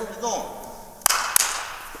 WNBA, that's where we're going.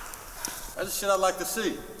 That's the shit I like to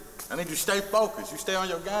see. I need you to stay focused. You stay on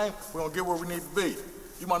your game, we're gonna get where we need to be.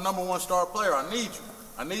 You're my #1 star player. I need you.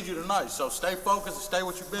 I need you tonight. So stay focused and stay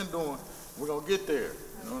what you've been doing. We're gonna get there.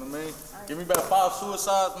 You know what I mean? Give me about 5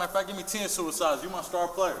 suicides. Matter of fact, give me 10 suicides. You're my star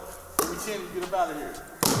player. Give me 10 and you get up out of here.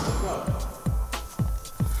 Let's go.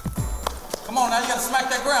 Come on now, you gotta smack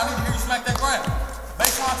that ground. I need to hear you smack that ground.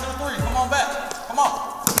 Baseline to the 3. Come on back. Come on.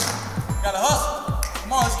 You gotta hustle.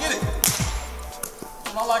 Come on, let's get it.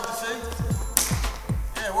 That's what I like to see.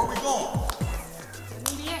 Yeah, where we going?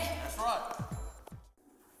 That's right.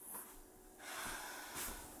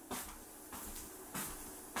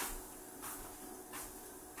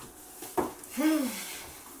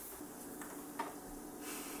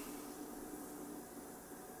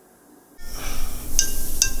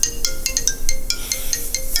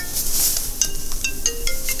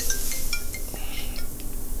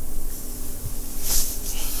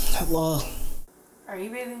 Hello. Are you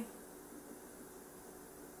busy?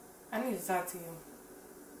 I need to talk to you.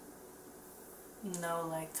 No,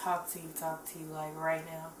 like talk to you like right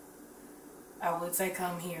now. I would say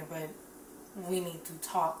come here, but we need to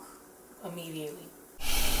talk immediately.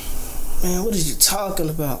 Man, what are you talking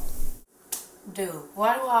about? Dude,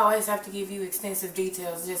 why do I always have to give you extensive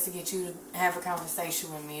details just to get you to have a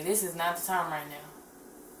conversation with me? This is not the time right now.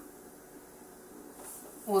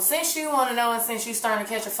 Well, since you want to know and since you starting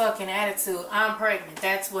to catch a fucking attitude, I'm pregnant.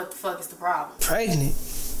 That's what the fuck is the problem. Pregnant?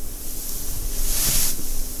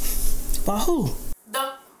 By who?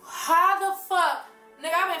 How the fuck?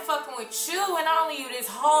 Nigga, I've been fucking with you and only you this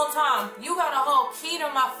whole time. You got a whole key to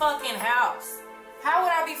my fucking house. How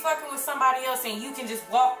would I be fucking with somebody else and you can just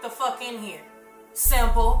walk the fuck in here?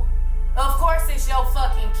 Simple. Of course it's your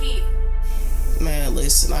fucking kid. Man,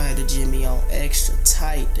 listen, I had to jimmy on extra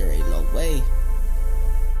tight. There ain't no way.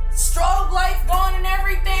 Strobe lights going and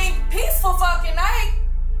everything. Peaceful fucking night.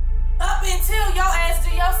 Up until your ass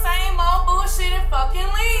do your same old bullshit and fucking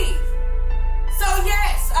leave. So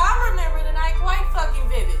yes, I remember the night quite fucking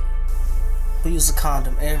vivid. We use a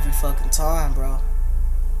condom every fucking time, bro.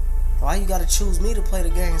 Why you gotta choose me to play the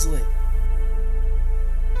games with?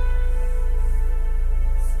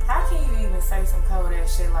 How can you even say some cold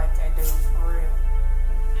ass shit like that, dude? For real.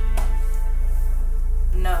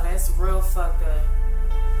 No, that's real fucked up.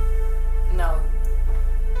 No.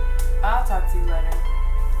 I'll talk to you later.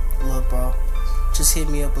 Look, bro. Just hit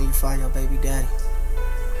me up when you find your baby daddy.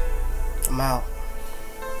 I'm out.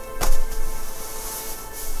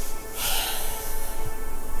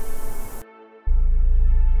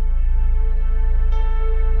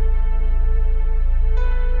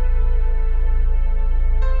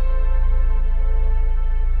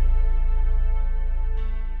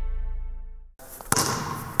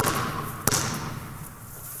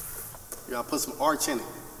 You gotta put some arch in it.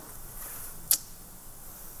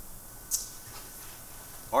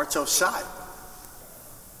 Arch your shot.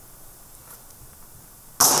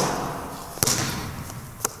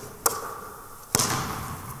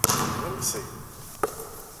 Let me see.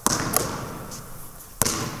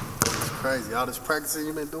 It's crazy. All this practicing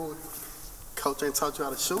you've been doing. Coach ain't taught you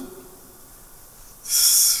how to shoot.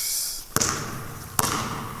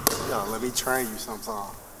 You gotta let me train you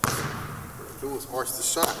sometime. Do is arch the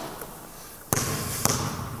shot.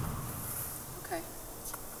 Okay.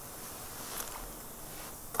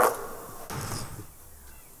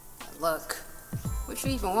 Look, what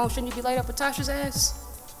you even want? Shouldn't you be laid up with Tasha's ass?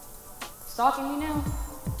 Stalking me now?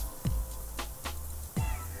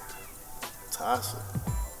 Tasha.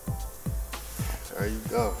 There you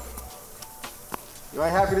go. You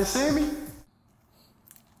ain't happy to see me?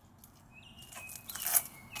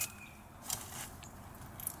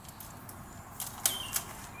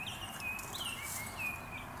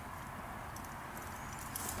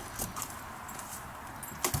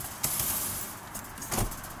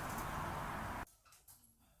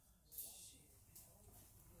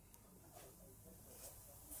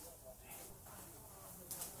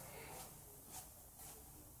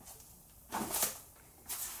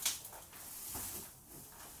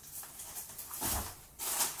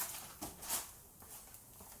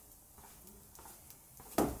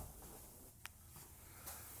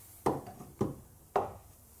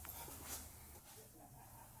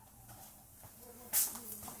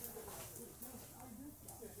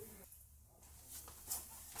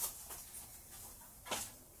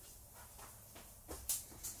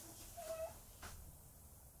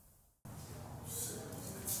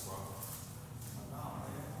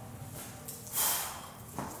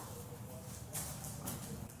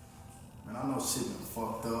 I know shit been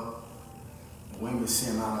fucked up. And we ain't been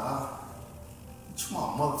seeing eye to eye. But you my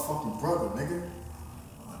motherfucking brother, nigga.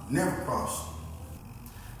 I'll never cross you.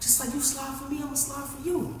 Just like you slide for me, I'ma slide for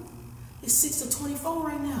you. It's 6 to 24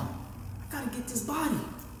 right now. I gotta get this body.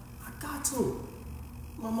 I got to.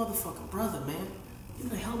 My motherfucking brother, man. You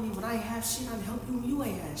done help me when I ain't have shit. I done help you when you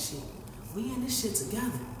ain't had shit. We in this shit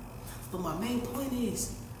together. But my main point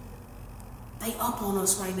is, they up on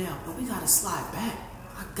us right now, but we gotta slide back.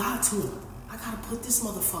 I got to. I gotta put this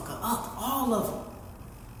motherfucker up. All of them.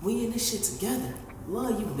 We in this shit together.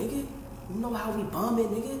 Love you, nigga. You know how we bomb it,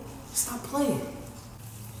 nigga. Stop playing.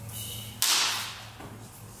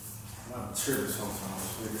 I'm tripping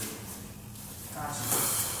sometimes, nigga. Gotcha.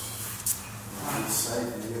 I'm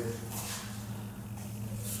safe, nigga.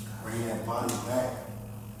 Bring that body back.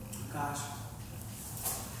 Gotcha.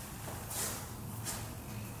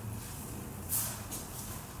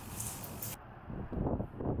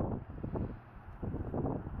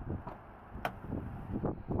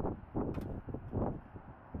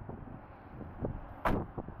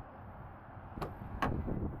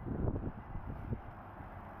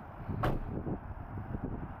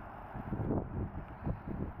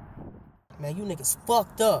 Man, you niggas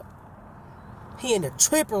fucked up. He in there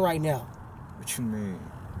tripping right now. What you mean?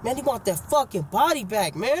 Man, he want that fucking body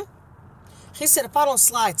back, man. He said if I don't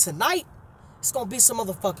slide tonight, it's gonna be some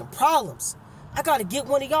motherfucking problems. I gotta get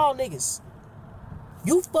one of y'all niggas.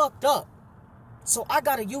 You fucked up. So I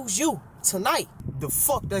gotta use you tonight. The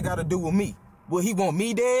fuck that gotta do with me? Will he want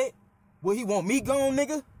me dead? Will he want me gone,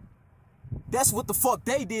 nigga? That's what the fuck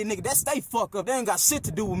they did, nigga. That's they fuck up. They ain't got shit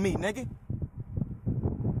to do with me, nigga.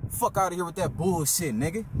 Fuck out of here with that bullshit,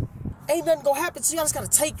 nigga. Ain't nothing gonna happen to you. I just gotta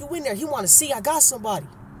take you in there. He wanna see I got somebody.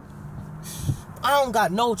 I don't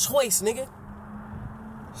got no choice, nigga.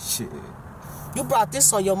 Shit. You brought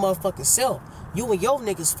this on your motherfucking self. You and your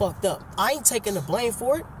niggas fucked up. I ain't taking the blame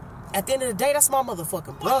for it. At the end of the day, that's my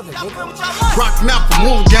motherfucking brother, nigga. Rockin' out for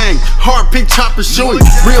Moon Gang, hard pick, chopper, shooting.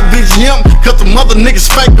 Real BGM, cause the mother niggas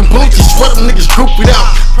faking booty. Swear them niggas group it out.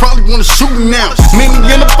 Probably wanna shoot me now. Many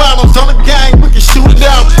in the bottoms on the gang, we can shoot it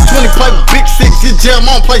out. 20 play with big six, hit jail, I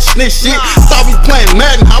don't play snitch shit. Thought we playing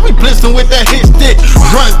Madden, how we blitzing with that hit stick.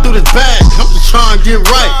 Running through this bag, I'm just trying to get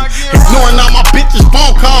right. Ignoring all my bitches'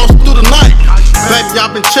 phone calls through the night. Baby,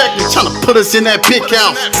 I've been checking, trying to put us in that big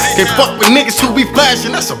house. Can't fuck with niggas who be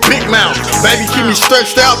flashing, that's a big mouth. Baby, keep me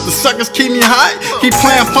stretched out, the suckers keep me high. Keep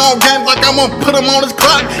playing phone games like I won't put him on his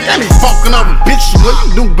clock. And he's fucking over bitches, well,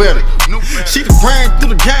 you do better. She the brand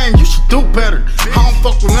through the game, you should do better. I don't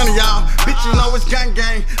fuck with none of y'all, bitch, you know it's gang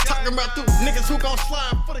gang. Talking about those niggas who gon'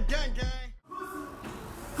 slide for the gang gang.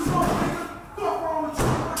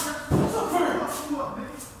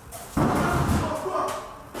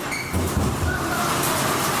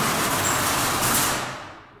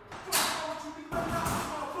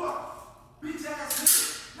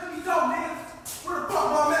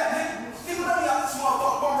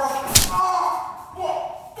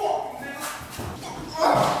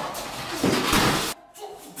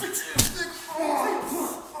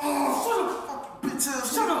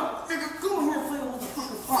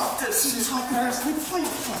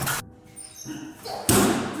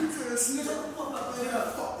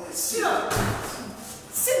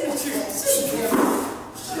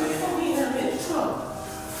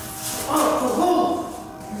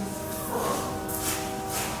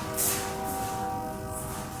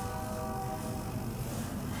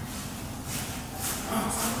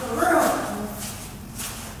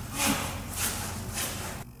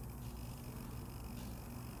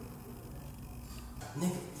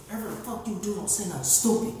 Nigga, whatever the fuck you do, don't say nothing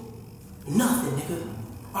stupid. Nothing, nigga.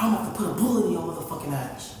 Or I'm about to put a bullet in your motherfucking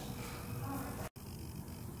ass.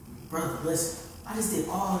 Brother, listen. I just did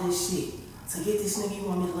all this shit to get this nigga. You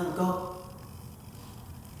want me to let him go?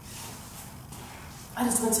 I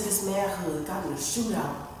just went to this manhood, got in a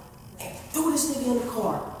shootout, and threw this nigga in the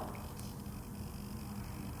car.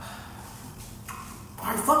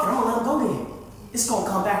 Alright, fuck it, I'm gonna let him go then. It's gonna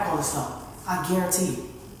come back on us though. I guarantee it.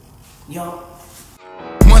 Yo.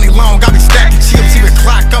 Money long, got me stacking chips, even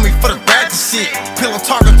clock on me for the